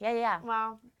 Totally. Yeah.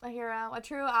 Wow, a hero, a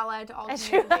true ally to all communities.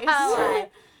 True ally.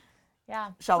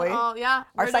 Yeah. Shall we? Yeah.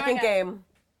 Our second game.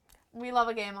 We love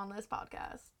a game on this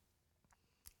podcast.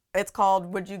 It's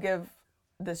called Would You Give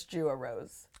This Jew a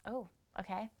Rose? Oh,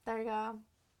 okay. There you go.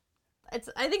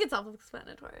 I think it's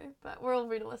self-explanatory, but we'll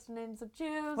read a list of names of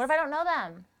Jews. What if I don't know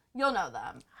them? You'll know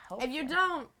them. If you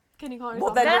don't, can you call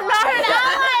yourself? Well, then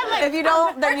if you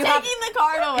don't, then you have taking the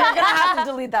card away. You're gonna have to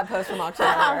delete that post from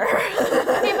October.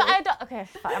 Okay,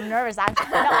 I'm nervous. I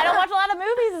don't watch a lot of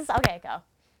movies and stuff. Okay, go.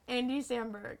 Andy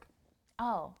Samberg.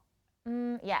 Oh,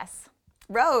 yes.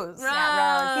 Rose.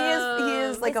 Yeah, Rose. He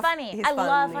is he's funny. He's I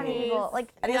love funny people.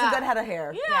 And he has a good head of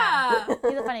hair. Yeah.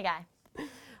 He's a funny guy.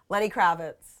 Lenny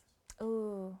Kravitz.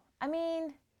 Ooh.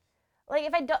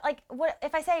 If I don't what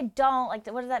if I say I don't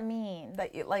what does that mean?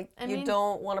 That you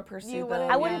don't want to pursue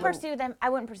them. I wouldn't pursue them. I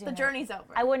wouldn't pursue them. The journey's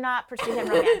over. I would not pursue him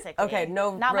romantically. Okay,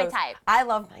 no. Not Rose. my type. I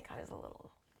love my guy. He's a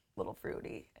little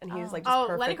fruity, and he's just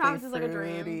perfectly Lenny Kravitz is fruity. a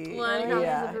dream. Lenny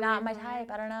Kravitz is a dream. Not my type.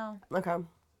 I don't know. Okay.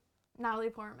 Natalie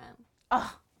Portman.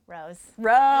 Oh, Rose.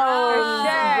 Rose.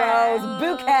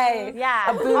 Bouquet.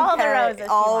 Yeah. A bouquet. All the roses.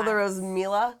 All the roses.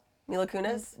 Mila. Mila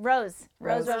Kunis? Rose.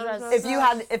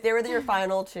 If they were your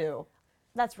final two.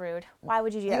 That's rude. Why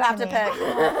would you do that? You have to me? pick.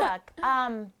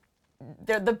 Oh,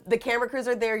 fuck. The camera crews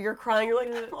are there, you're crying, you're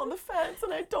like, I'm on the fence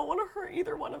and I don't want to hurt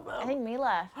either one of them. I think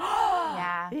Mila.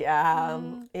 Yeah.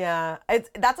 Yeah.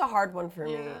 That's a hard one for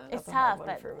me. It's tough,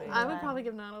 but for me. I would probably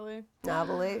give Natalie.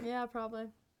 Natalie? Yeah, probably.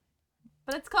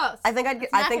 But it's close. I think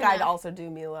I'd also do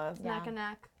Mila. Yeah. Neck and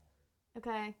neck.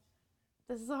 Okay.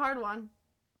 This is a hard one.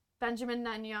 Benjamin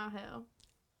Netanyahu.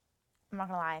 I'm not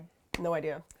gonna lie. No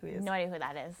idea who he is. No idea who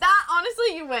that is. That,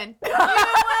 honestly, you win. You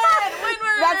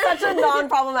win. That's such a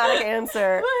non-problematic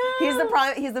answer. He's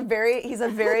a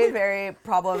very, very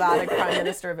problematic prime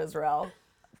minister of Israel.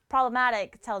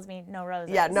 Problematic tells me no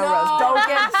roses. Yeah, no rose.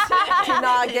 Do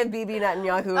not give Bibi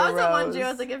Netanyahu a rose. That was the one Jew. I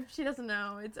was like, if she doesn't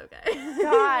know, it's okay.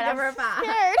 God, give her a pass.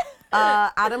 Scared.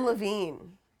 Adam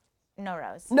Levine. No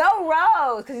rose. No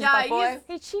rose, because he's a boy.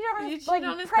 He cheated on his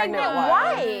his pregnant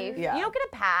wife. Yeah. You don't get a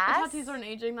pass. The tattoos aren't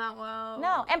aging that well.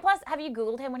 No, and plus, have you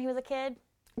Googled him when he was a kid?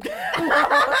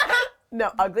 No,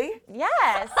 ugly?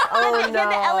 Yes. Oh, he had the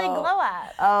LA glow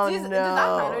up. Oh, Does that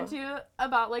matter to you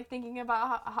about like thinking about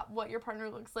how, what your partner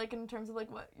looks like in terms of like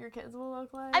what your kids will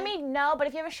look like? I mean, no, but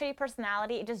if you have a shitty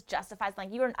personality, it just justifies like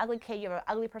you're an ugly kid, you have an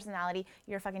ugly personality,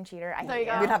 you're a fucking cheater. I hate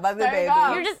you. We'd have ugly babies.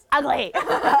 You're just ugly.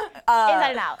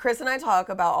 Inside and out. Chris and I talk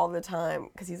about all the time,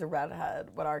 because he's a redhead,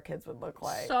 what our kids would look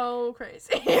like. So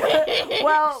crazy.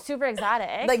 Well, super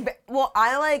exotic.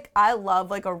 I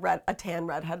love like a tan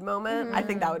redhead moment. I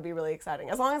think that would be really exciting.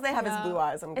 As long as they have his blue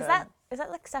eyes, I'm good. Is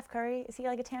that like Steph Curry? Is he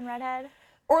like a tan redhead?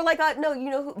 Or like no, you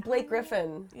know who Blake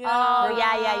Griffin. Oh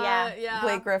yeah.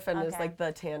 Blake Griffin is like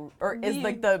the tan, or is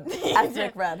like the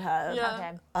ethnic redhead.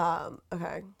 Yeah. Okay.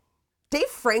 Okay. Dave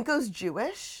Franco's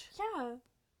Jewish. Yeah.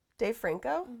 Dave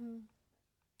Franco.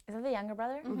 Is that the younger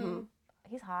brother?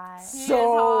 He's hot.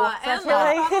 So and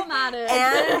problematic.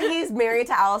 And he's married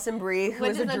to Alison Brie, who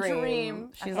Which is a dream.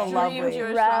 She's a Dream lovely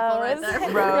Jewish couple right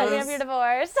there. Rose. Of your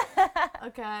divorce.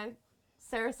 Okay.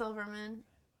 Sarah Silverman.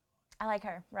 I like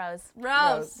her. Rose.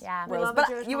 Yeah. We Rose. love a But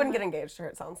Jewish you wouldn't woman. get engaged to her,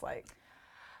 it sounds like.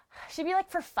 She'd be like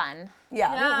for fun.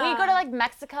 Yeah. We go to like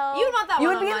Mexico. You'd want that She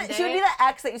one would on be the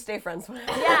ex that you stay friends with.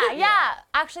 Yeah.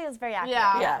 Actually, that's very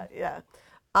accurate. Yeah.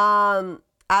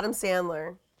 Adam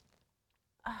Sandler.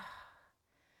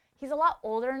 He's a lot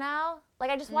older now.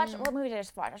 Like I just watched. What movie did I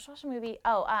just watch? I just watched a movie.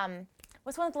 Oh,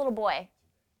 what's the one with the little boy?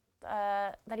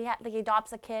 That he had. Like he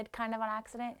adopts a kid kind of on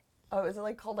accident. Oh, is it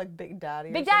like called like Big Daddy?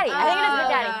 Big Daddy. I think it is Big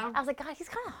Daddy. Yeah. I was like, God, he's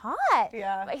kind of hot.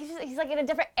 Yeah. But he's like in a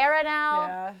different era now.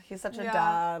 Yeah, he's such a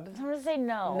dad. I'm gonna say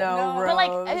no. No, Rose. But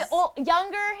like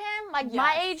younger him, like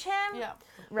my age him. Yeah.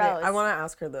 Rose. Wait, I want to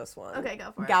ask her this one. Okay,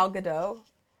 go for it. Gal Gadot.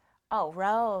 Oh,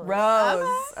 Rose.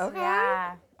 Rose. Okay.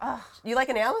 Yeah. Ugh. You like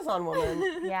an Amazon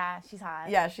woman. Yeah, she's hot.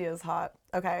 Yeah, she is hot.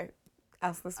 Okay.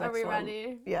 Ask this next one. Are we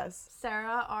ready? Yes.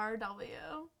 Sarah R.W.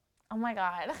 Oh my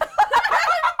God.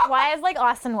 Why has like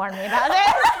Austin warned me about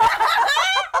this?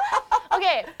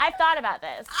 Okay, I've thought about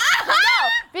this. No,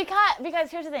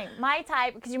 because here's the thing. My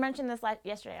type, because you mentioned this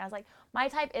yesterday, I was like, my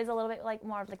type is a little bit like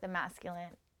more of like the masculine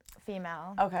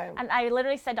female. Okay. And I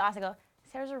literally said to Austin, I go,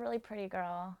 Sarah's a really pretty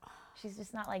girl. She's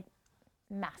just not like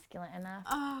masculine enough.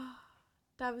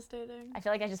 Devastating. I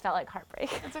feel like I just felt like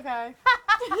heartbreak. It's okay.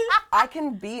 I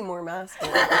can be more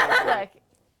masculine. Look,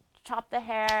 chop the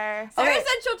hair. Sarah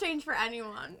said she'll change for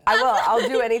anyone. I will. I'll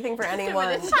do anything for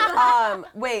anyone.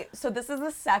 Wait, so this is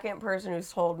the second person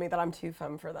who's told me that I'm too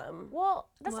femme for them. Well,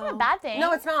 that's not a bad thing.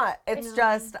 No, it's not. It's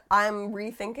just I'm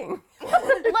rethinking.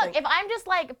 Look, if I'm just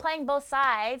like playing both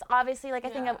sides, obviously, like I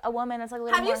think a woman is like a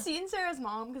little Have more. you seen Sarah's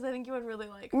mom? Because I think you would really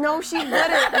like her. No, she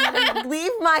wouldn't.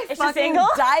 Leave my Is she fucking single?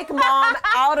 dyke mom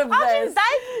out of Oh, this. she's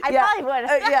dyke? I probably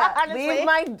would. Yeah, honestly.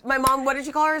 leave my mom. What did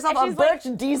she call herself? If A she's butch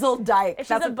like- diesel dyke. If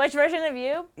she's a butch version of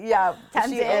you. Yeah,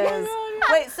 Tempting. she is.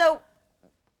 Wait, so,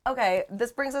 okay,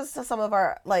 this brings us to some of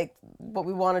our, like, what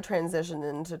we want to transition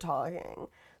into talking.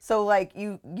 So, like,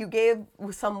 you gave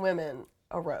some women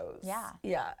a rose. Yeah.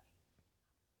 Yeah.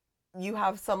 You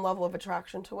have some level of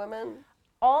attraction to women?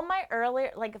 All my early,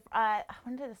 like,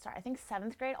 when did it start? I think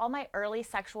 7th grade. All my early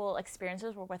sexual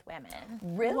experiences were with women.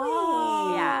 Really?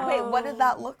 Whoa. Yeah. Wait, what did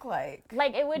that look like?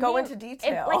 Like it would Go be, into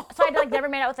detail. So I'd like never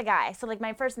made out with a guy. So like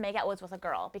my first makeout was with a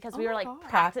girl because we were like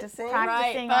Practicing?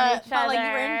 practicing Right, on each but other. like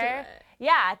you were into it.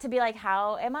 Yeah, to be like,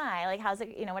 how am I? Like, how's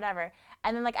it? You know, whatever.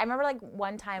 And then like I remember like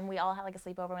one time we all had like a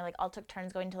sleepover and we like all took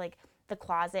turns going to like the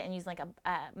closet and using like a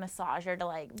massager to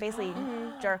like basically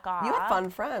jerk off. You had fun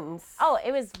friends. Oh,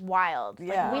 it was wild.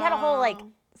 Yeah. Like, we had a whole like.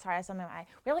 Sorry, I saw my eye.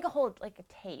 We had like a whole like a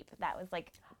tape that was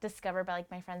like discovered by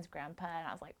like my friend's grandpa, and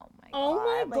I was like, oh my god. Oh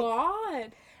my like,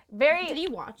 god. Very. Did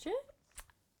you watch it?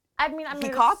 I mean, I'm he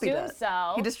gonna copied assume it.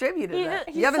 so. He distributed it.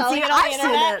 He's You haven't selling seen it. it on the I've seen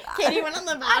internet. it. Katie went on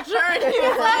The Bachelor and he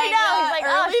was like, I know. He's like,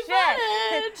 oh early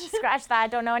shit. footage. Scratch that. I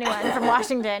don't know anyone from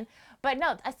Washington. But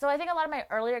no, so I think a lot of my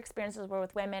earlier experiences were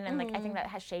with women, and like I think that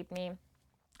has shaped me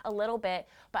a little bit.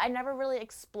 But I never really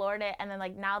explored it. And then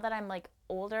like now that I'm like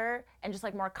older and just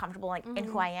like more comfortable like in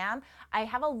who I am, I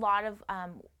have a lot of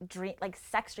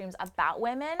sex dreams about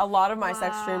women. A lot of my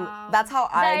sex dreams. That's how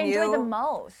I knew. enjoy the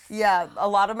most. Yeah, a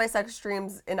lot of my sex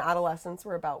dreams in adolescence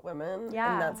were about women.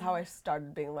 Yeah. And that's how I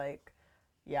started being like,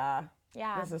 yeah.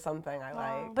 Yeah. This is something I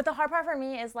like. But the hard part for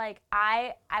me is like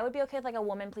I would be okay with like a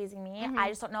woman pleasing me. I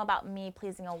just don't know about me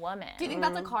pleasing a woman. Do you think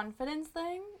that's a confidence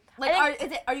thing? Like,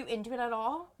 are you into it at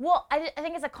all? Well, I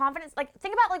think it's a confidence. Like,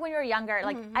 think about like when you were younger.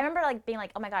 Like, I remember like being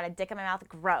like, oh my god, a dick in my mouth,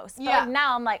 gross. But like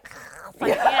now I'm like, you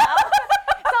know. So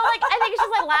like I think it's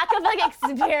just like lack of like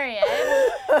experience,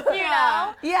 you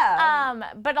know.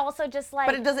 Yeah. But also just like.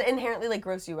 But it doesn't inherently like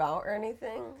gross you out or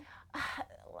anything.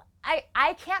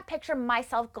 I can't picture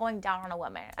myself going down on a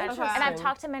woman, and I've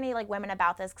talked to many like women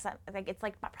about this because like it's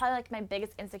like probably like my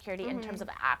biggest insecurity in terms of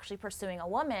actually pursuing a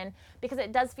woman, because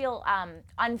it does feel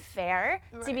unfair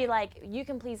to be like, you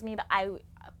can please me, but I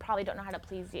probably don't know how to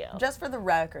please you. Just for the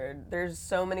record, there's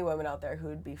so many women out there who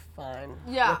would be fine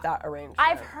with that arrangement.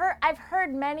 I've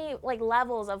heard many like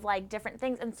levels of like different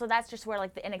things, and so that's just where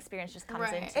like the inexperience just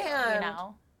comes into, and, you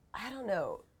know. I don't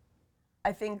know.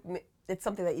 I think it's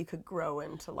something that you could grow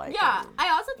into, like. Yeah,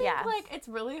 I also think like it's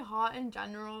really hot in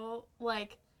general.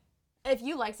 Like, if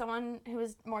you like someone who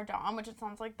is more dom, which it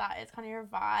sounds like that is kind of your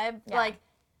vibe, like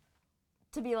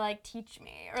to be like, teach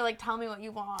me, or like tell me what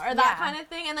you want, or that kind of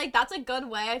thing. And like that's a good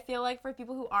way, I feel like, for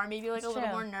people who are maybe like a little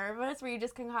more nervous, where you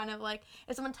just can kind of like,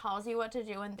 if someone tells you what to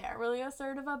do and they're really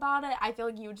assertive about it, I feel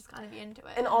like you would just kind of be into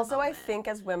it. And also I think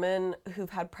as women who've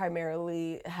had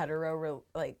primarily hetero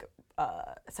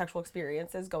sexual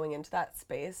experiences going into that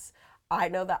space, I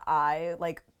know that I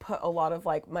like put a lot of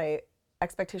like my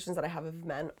expectations that I have of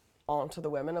men onto the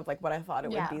women, of like what I thought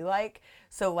it would be like.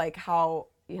 So like how,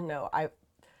 you know, I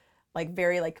like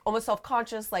very like almost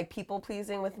self-conscious, like people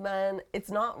pleasing with men. It's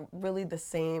not really the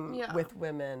same with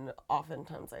women.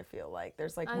 Oftentimes I feel like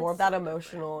there's like more of that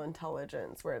emotional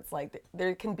intelligence where it's like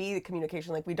there can be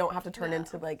communication. Like we don't have to turn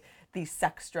into like these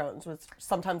sex drones, which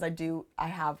sometimes I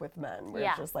have with men, where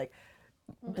it's just like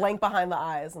blank behind the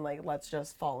eyes and like let's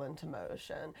just fall into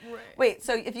motion. Wait,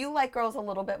 so if you like girls a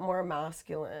little bit more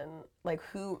masculine, like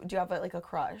who do you have like a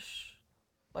crush,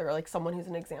 or like someone who's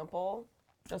an example?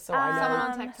 Just so I know, someone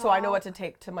on TikTok. so I know what to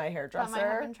take to my hairdresser. That might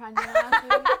have been trending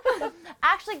last week.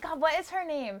 Actually, God, what is her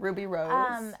name? Ruby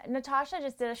Rose. Natasha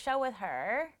just did a show with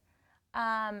her.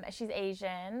 She's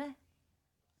Asian.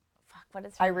 Fuck, what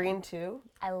is her Irene name? too.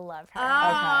 I love her.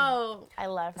 Oh. I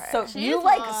love her. So She you is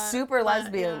like hot, super but,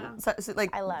 lesbian. So,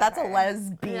 like I love that's her. a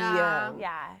lesbian.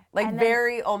 Yeah. Like And then-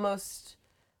 very almost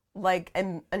like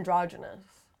androgynous.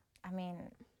 I mean,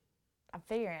 I'm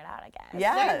figuring it out, I guess.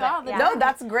 Yeah. There you go. No,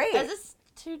 that's great. Is this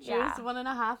 2 Jews,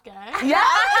 1.5 gay? Yeah.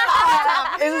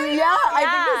 I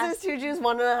think this is 2 Jews,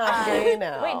 1.5 gay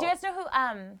now. Wait, do you guys know who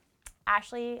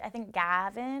Ashley, I think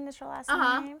Gavin is her last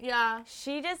name? Yeah.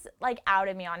 She just like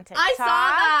outed me on TikTok. I saw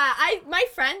that. My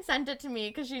friend sent it to me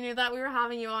because she knew that we were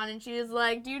having you on, and she was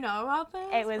like, "Do you know about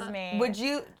this?" It was me.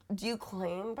 Do you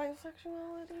claim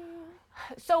bisexuality?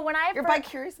 So when You're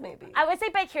bi-curious, maybe. I would say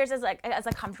bi-curious as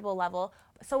a comfortable level.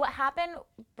 So what happened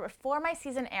before my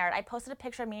season aired, I posted a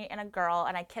picture of me and a girl,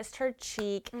 and I kissed her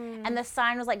cheek, and the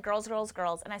sign was like girls, girls,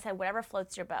 girls, and I said whatever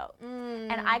floats your boat.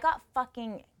 And I got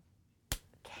fucking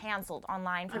canceled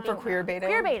online for queer baiting.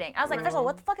 Queer baiting. I was like, first of all,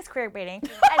 what the fuck is queer baiting?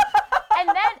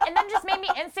 and then just made me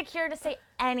insecure to say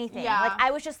anything. Yeah. Like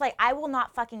I was just like, I will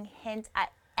not fucking hint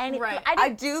at anything. Right. I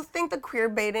do think the queer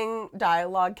baiting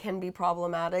dialogue can be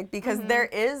problematic because there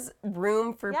is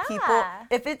room for people.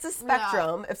 If it's a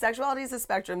spectrum, if sexuality is a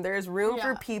spectrum, there is room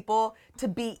for people to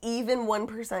be even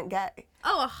 1% gay.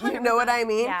 Oh, 100%. You know what I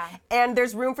mean? Yeah. And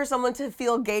there's room for someone to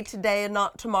feel gay today and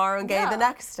not tomorrow and gay the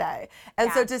next day.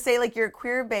 And so to say like you're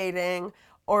queer baiting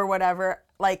or whatever,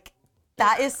 like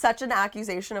that is such an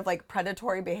accusation of like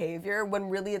predatory behavior when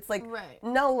really it's like,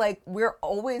 no, like we're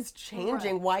always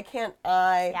changing. Why can't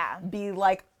I be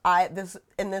like,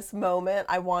 in this moment,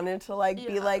 I wanted to like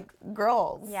be like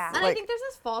girls. Yeah. And like, I think there's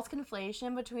this false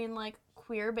conflation between like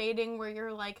queer baiting where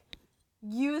you're like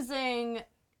using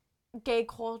gay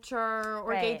culture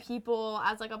or gay people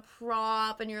as like a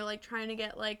prop, and you're like trying to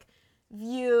get like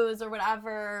views or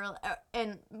whatever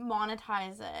and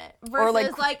monetize it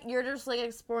versus like you're just like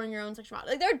exploring your own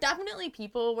sexuality. Like there are definitely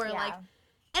people where like, and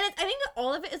I think that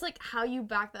all of it is like how you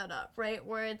back that up, right?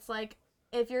 Where it's like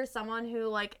if you're someone who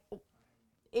like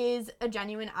is a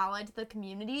genuine ally to the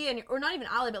community, and or not even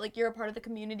ally, but like you're a part of the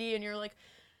community, and you're like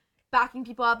backing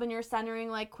people up, and you're centering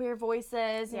like queer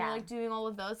voices, and you're like doing all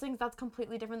of those things. That's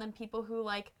completely different than people who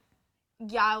like,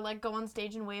 like go on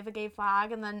stage and wave a gay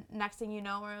flag, and then next thing you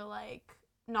know, are like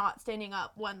not standing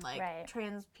up when like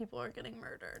trans people are getting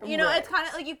murdered. You know, it's kind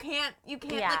of like you can't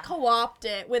like co-opt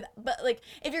it with, but like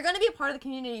if you're gonna be a part of the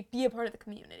community, be a part of the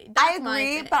community. That's I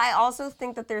agree, but I also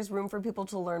think that there's room for people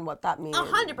to learn what that means.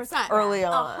 100%. Early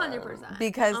on. 100%.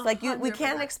 Because like we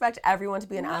can't expect everyone to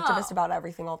be an activist about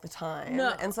everything all the time.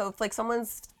 No. And so if like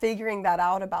someone's figuring that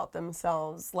out about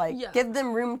themselves, like give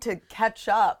them room to catch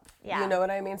up. You know what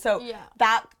I mean? So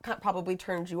that probably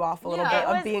turned you off a little bit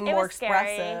of being more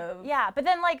expressive. Yeah, but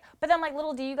then like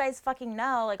little do you guys fucking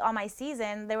know, like on my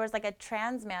season there was like a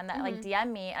trans man that like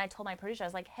DM'd me, and I told my producer, I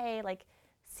was like, hey, like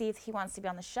see if he wants to be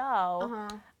on the show.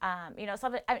 You know,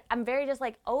 so I'm very just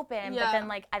like open, but then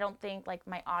like I don't think like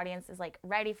my audience is like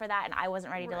ready for that, and I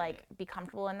wasn't ready to like be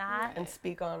comfortable in that and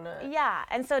speak on it. Yeah,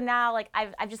 and so now like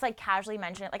I've just like casually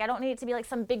mentioned it. Like I don't need it to be like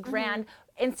some big grand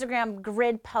Instagram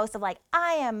grid post of like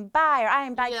I am bi or I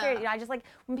am bi queer. You know, I just like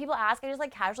when people ask, I just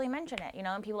like casually mention it. You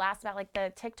know, and people asked about like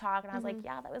the TikTok, and I was like,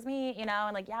 yeah, that was me. You know,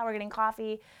 and like we're getting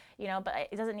coffee. You know, but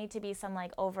it doesn't need to be some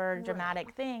like over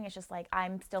dramatic thing. It's just like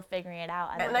I'm still figuring it out.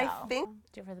 And I think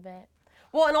do it for the bit.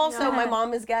 Well, and also my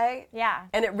mom is gay. Yeah.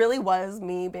 And it really was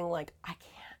me being like,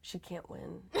 she can't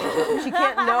win. She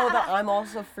can't know that I'm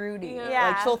also fruity.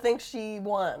 Like she'll think she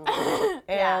won.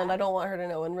 And I don't want her to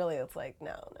know. And really it's like,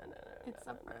 no. It's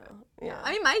separate. Yeah.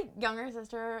 I mean, my younger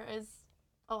sister is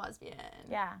a lesbian.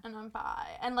 Yeah. And I'm bi.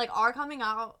 And like our coming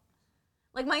out,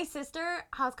 like my sister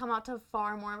has come out to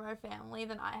far more of our family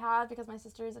than I have, because my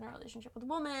sister is in a relationship with a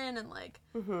woman, and like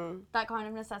that kind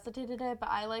of necessitated it. But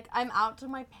I'm out to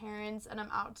my parents, and I'm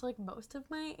out to like most of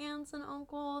my aunts and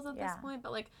uncles at this point.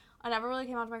 But like I never really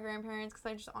came out to my grandparents because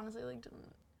I just honestly like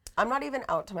didn't. I'm not even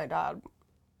out to my dad.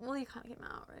 Well, you kind of came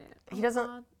out, right? He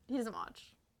doesn't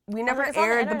watch. We never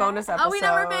aired the bonus episode. Oh, we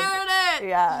never aired it.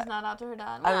 Yeah. She's not out to her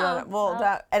dad.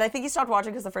 And I think he stopped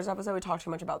watching because the first episode we talked too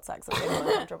much about sex and made him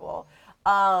uncomfortable.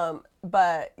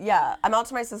 But yeah, I'm out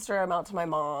to my sister. I'm out to my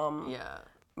mom. Yeah.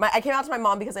 I came out to my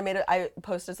mom because I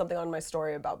posted something on my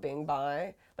story about being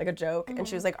bi, like a joke, and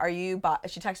she was like, "Are you bi?"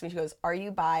 She texted me. She goes, "Are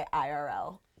you bi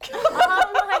IRL?"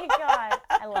 Oh my god,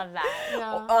 I love that.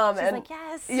 Yeah. She's like,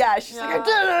 yes. Yeah, she's like,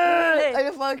 I did it.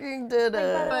 I fucking did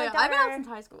it. But I've been out since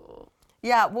high school.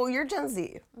 Yeah, well, you're Gen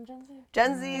Z. I'm Gen Z.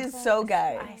 Gen Z is so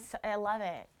gay. I love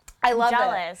it. I love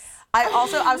jealous. it. I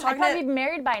was talking I'd probably be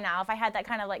married by now if I had that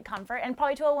kind of like comfort, and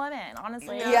probably to a woman,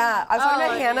 honestly. Yeah, I was talking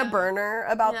to Hannah Berner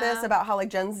about this, about how like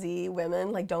Gen Z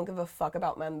women like don't give a fuck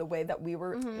about men the way that we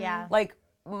were. Yeah. Like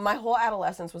my whole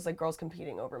adolescence was like girls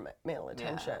competing over male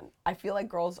attention. I feel like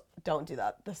girls don't do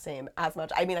that the same as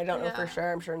much. I mean, I don't know for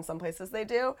sure. I'm sure in some places they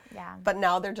do. Yeah. But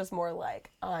now they're just more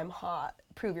like, I'm hot.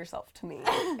 Prove yourself to me.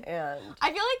 And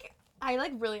I feel like I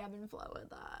like really ebb and flow with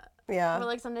that. Yeah. But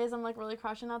like some days I'm like really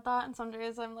crushing at that, and some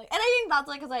days I'm like, and I think that's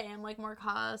like because I am like more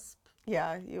cusp.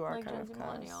 Yeah, you are like kind Gen Z of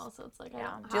millennial, so it's like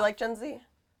Do you like Gen Z?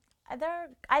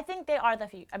 I think they are the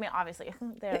future. I mean, obviously,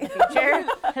 they're the future.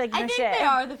 Like, I think they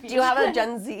are the future. Do you have a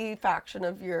Gen Z faction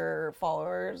of your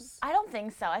followers? I don't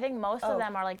think so. I think most of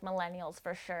them are like millennials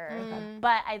for sure.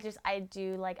 But I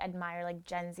do like admire like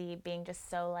Gen Z being just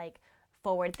so like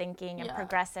forward thinking and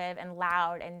progressive and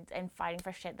loud and fighting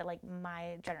for shit that like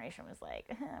my generation was like,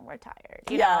 we're tired.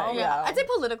 You know? Yeah. I'd say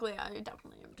politically, I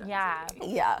definitely am Gen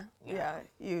Z. Yeah.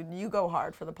 You go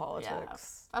hard for the politics.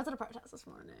 Yeah. I was at a protest this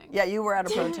morning. Yeah, you were at a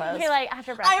protest. You're like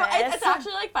after breakfast. It's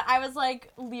actually like, but I was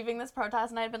like leaving this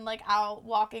protest, and I'd been like out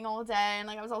walking all day, and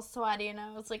like I was all sweaty, and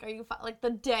I was like, like the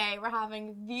day we're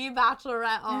having the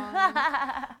Bachelorette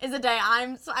on is a day I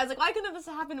was like, why couldn't this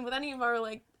happen with any of our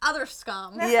like other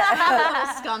scum?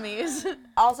 Yeah. Scummies.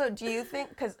 Also, do you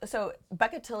think, so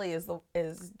Becca Tilley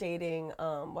is dating,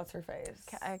 what's her face?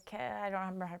 I don't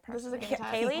remember how to pronounce it. This is a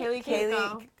Haley?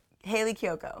 Haley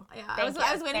Kyoko. Yeah, I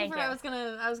was waiting for. I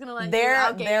was gonna like they're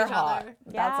each hot. other.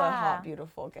 That's a hot,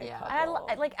 beautiful gay couple.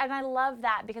 And I love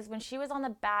that because when she was on The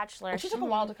Bachelor, and she took a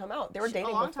while to come out. They were dating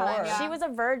before. Time, She was a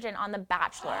virgin on The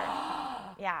Bachelor.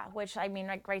 Yeah, which I mean,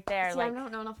 like right there. See, like I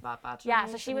don't know enough about Bachelor. Yeah,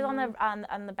 so she was on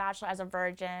the Bachelor as a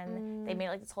virgin. They made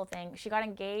like this whole thing. She got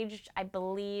engaged, I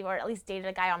believe, or at least dated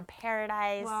a guy on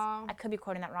Paradise. Wow. I could be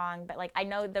quoting that wrong, but like I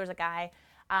know there was a guy.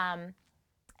 And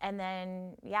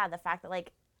then the fact that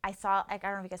like I saw, like, I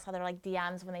don't know if you guys saw their like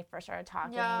DMs when they first started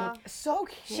talking. Yeah. So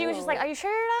cute. She was just like, "Are you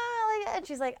sure you're not?" Like, and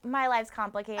she's like, "My life's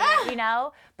complicated," you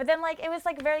know. But then like it was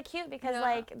like very cute because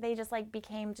like they just like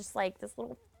became just like this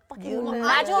little fucking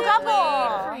magical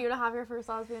couple. For you to have your first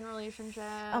lesbian relationship.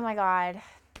 Oh my god.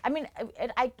 I mean,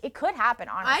 it could happen,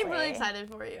 honestly. I'm really excited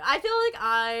for you. I feel like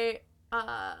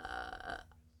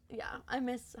I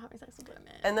miss having sex with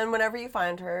women. And then whenever you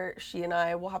find her, she and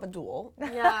I will have a duel.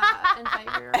 Yeah, and fight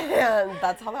for your And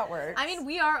that's how that works. I mean,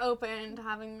 we are open to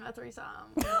having a threesome.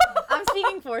 I'm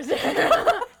speaking for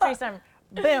Sarah. Threesome,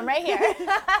 boom, right here.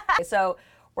 So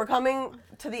we're coming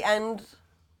to the end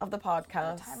of the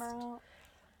podcast. Timer out.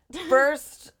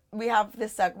 First, we have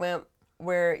this segment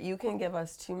where you can give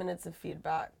us 2 minutes of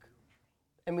feedback,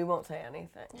 and we won't say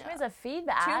anything. 2 minutes of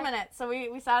feedback. 2 minutes. So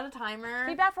we set a timer.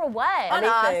 Feedback for what?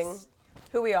 Anything. us.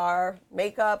 Who we are,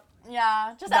 makeup.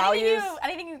 Yeah, just Values.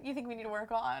 anything you think we need to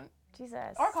work on.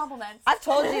 Jesus. Or compliments. I've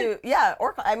told you, yeah,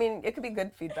 or I mean, it could be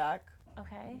good feedback,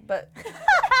 Okay. but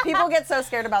people get so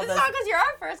scared about It's this. not because you're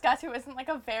our first guest who isn't like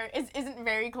isn't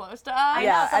very close to us.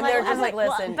 Yeah, So, and they're just like, well,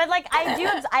 listen. but like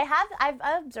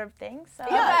I've observed things. So.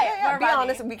 Yeah, We're be ready.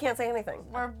 honest, we can't say anything.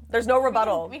 We're There's no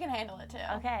rebuttal. We can handle it too.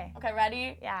 Okay. Okay,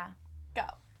 ready? Yeah. Go.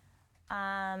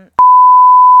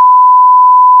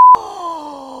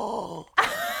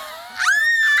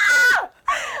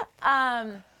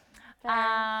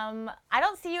 I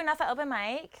don't see you enough at open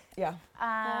mic. Yeah,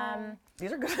 Um,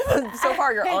 these are good. So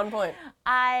far, you're on point.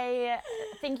 I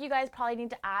think you guys probably need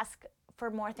to ask for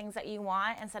more things that you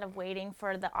want instead of waiting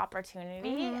for the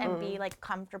opportunity and be like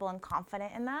comfortable and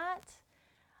confident in that.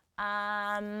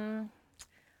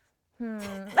 We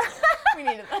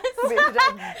needed this.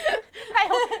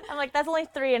 I'm like, that's only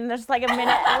 3 and there's like a minute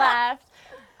left.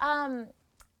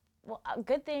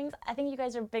 Good things. I think you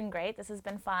guys have been great. This has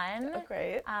been fun.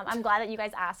 Great. I'm glad that you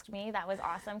guys asked me. That was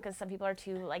awesome because some people are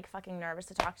too like fucking nervous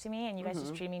to talk to me, and you guys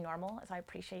just treat me normal. So I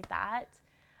appreciate that.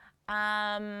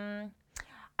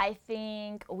 I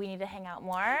think we need to hang out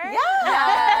more.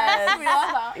 Yes. We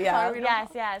love that. Yeah. Sorry, we don't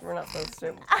Yes. We're not supposed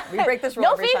to. We break this rule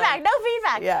No every feedback. time. No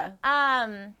feedback. Yeah.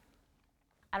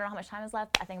 I don't know how much time is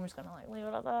left. I think I'm just gonna like leave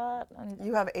it at that. And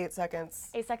You have 8 seconds.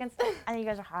 8 seconds. I think you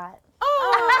guys are hot.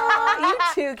 Oh,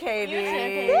 you too, Katie.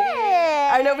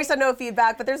 Yeah. I know we said no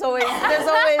feedback, but there's always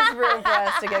room for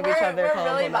us to give each other We're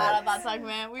compliments. really bad at that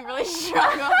segment. We really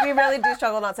struggle. We really do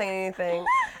struggle not saying anything.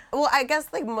 Well, I guess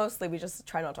like mostly we just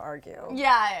try not to argue.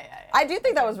 Yeah. I do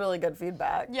think that was really good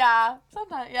feedback. Yeah.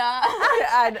 Sometimes. Yeah.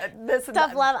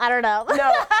 Tough love. I don't know.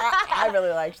 No, I really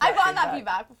liked that. I've gotten that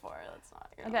feedback before. That's not.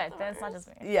 Good. Then it's not just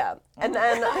me. Yeah, and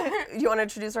then you want to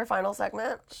introduce our final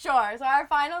segment? Sure. So our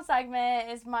final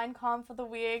segment is Mein Kampf of the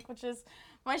week, which is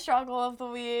my struggle of the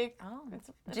week. Oh.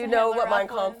 It's Do you a know Hitler what Mein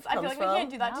reference. Kampf I feel comes like we can't from?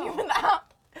 do that to you No. without.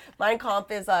 Mein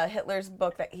Kampf is Hitler's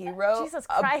book that he wrote Jesus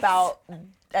Christ. about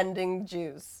ending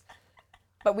Jews.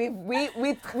 But we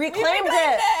reclaimed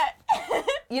it.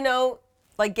 You know,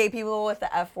 like gay people with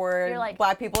the F word, You're like,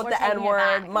 black people with we're the taking N it word.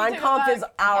 back. Mein Take it Kampf back. is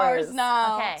ours.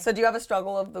 now. Okay. So do you have a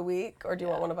struggle of the week, or do you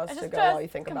want one of us to go while you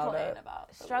think about it?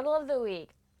 Struggle of the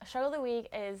week. Struggle of the week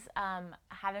is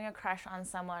having a crush on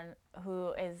someone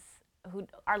who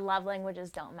our love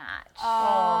languages don't match.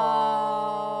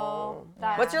 Oh.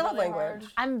 That's What's your love really language?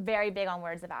 hard. I'm very big on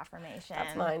words of affirmation.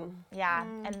 That's mine. Yeah,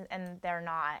 and they're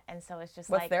not, and so it's just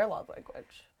What's like their love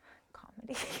language?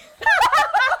 comedy.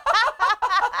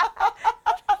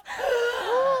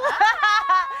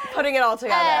 Putting it all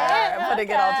together. Putting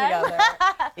it all together.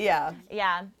 Yeah.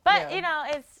 Yeah, but Yeah. you know,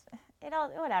 it all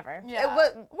whatever. Yeah.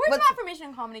 What- Words of what's- affirmation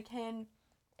in comedy can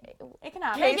happen. Make it work.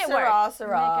 Syrah, Make it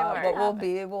Syrah. work. What will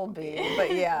be, will be.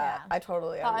 But yeah, Yeah. I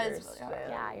totally That is really understand. hard.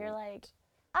 Yeah, you're like,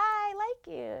 I like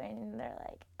you, and they're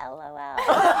like, LOL. You're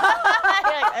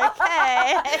like,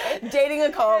 okay. Dating a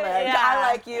comic. Yeah. I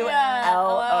like you. Yeah.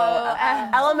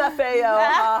 LMFAO.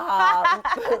 Ha ha.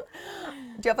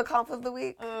 Do you have a comp of the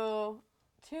week? Ooh,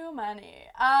 too many.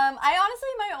 I honestly,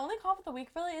 my only comp of the week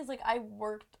really is like I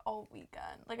worked all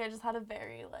weekend. Like I just had a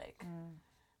very like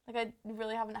I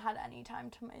really haven't had any time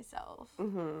to myself.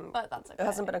 Mm-hmm. But that's okay. It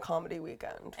hasn't been a comedy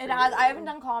weekend. It for has. you. I haven't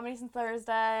done comedy since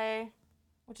Thursday,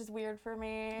 which is weird for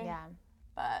me. Yeah.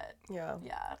 But Yeah.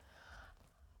 yeah.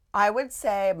 I would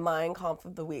say mine comp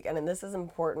of the week, and this is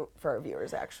important for our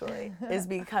viewers actually, is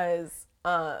because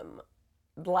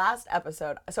the last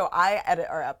episode, so I edit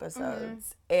our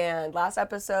episodes, and last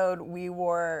episode we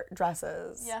wore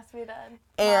dresses. Yes, we did.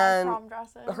 And Our prom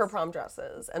dresses. Her prom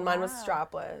dresses, and mine was Wow.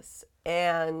 strapless.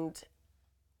 And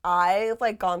I've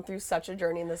like gone through such a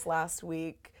journey in this last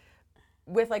week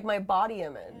with like my body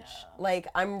image. Yeah. Like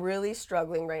I'm really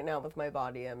struggling right now with my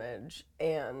body image,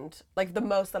 and like the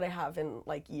most that I have in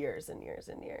like years and years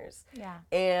and years. Yeah.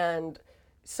 And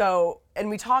so, and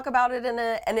we talk about it in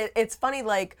it, and it's funny,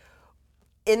 like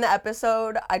in the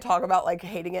episode, I talk about like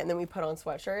hating it, and then we put on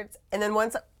sweatshirts. And then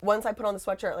once I put on the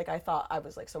sweatshirt, like I thought I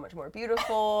was like so much more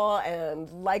beautiful and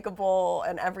likable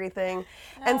and everything.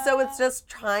 And so it's just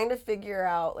trying to figure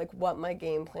out like what my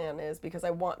game plan is, because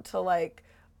I want to like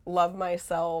love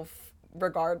myself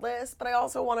regardless, but I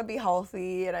also want to be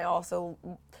healthy, and I also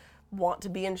want to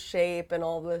be in shape and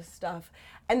all this stuff.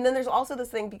 And then there's also this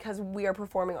thing, because we are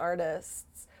performing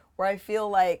artists, where I feel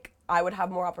like I would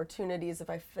have more opportunities if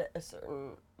I fit a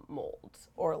certain mold,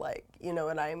 or like, you know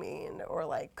what I mean, or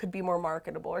like could be more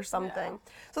marketable or something.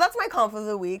 So that's my conf of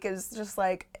the week, is just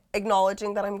like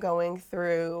acknowledging that I'm going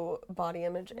through body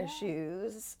image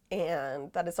issues,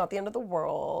 and that it's not the end of the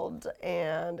world,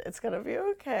 and it's gonna be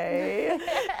okay.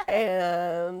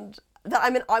 And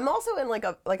I'm also in like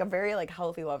a very like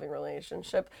healthy, loving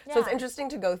relationship. So it's interesting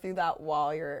to go through that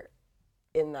while you're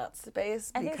in that space.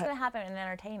 I think it's gonna happen in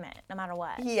entertainment, no matter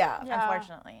what. Yeah.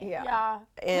 Unfortunately. Yeah.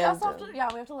 And we also have to, we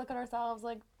have to look at ourselves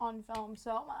like on film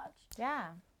so much.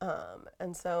 Yeah.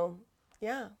 And so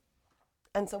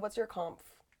what's your conf?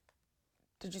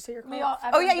 Did you say your conf? You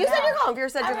said your conf. You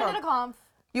said your conf. I did a conf.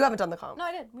 You haven't done the conf. No,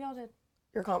 I did. We all did.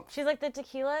 Your conf. She's like, the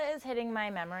tequila is hitting my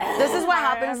memory. This is what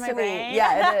happens to me. brain.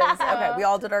 Yeah, it is. Okay, we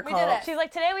all did our conf. She's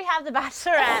like, today we have the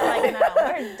Bachelorette. Like, no,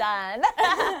 we're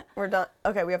done. We're done.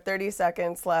 Okay, we have 30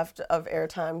 seconds left of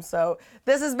airtime. So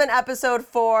this has been episode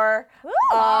 4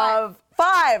 of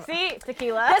 5. See,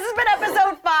 tequila. This has been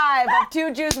episode 5 of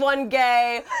 2 Juice 1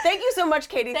 Gay. Thank you so much,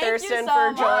 Katie Thurston,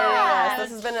 for joining us.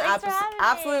 This has been an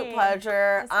absolute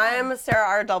pleasure. I'm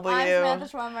Sarah RW. I'm Samantha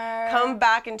Schwimmer. Come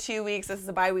back in 2 weeks. This is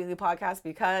a bi-weekly podcast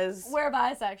because we're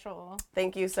bisexual.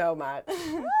 Thank you so much. Thank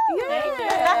you.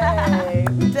 Yay!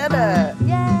 We did it. Yay.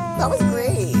 That was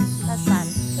great.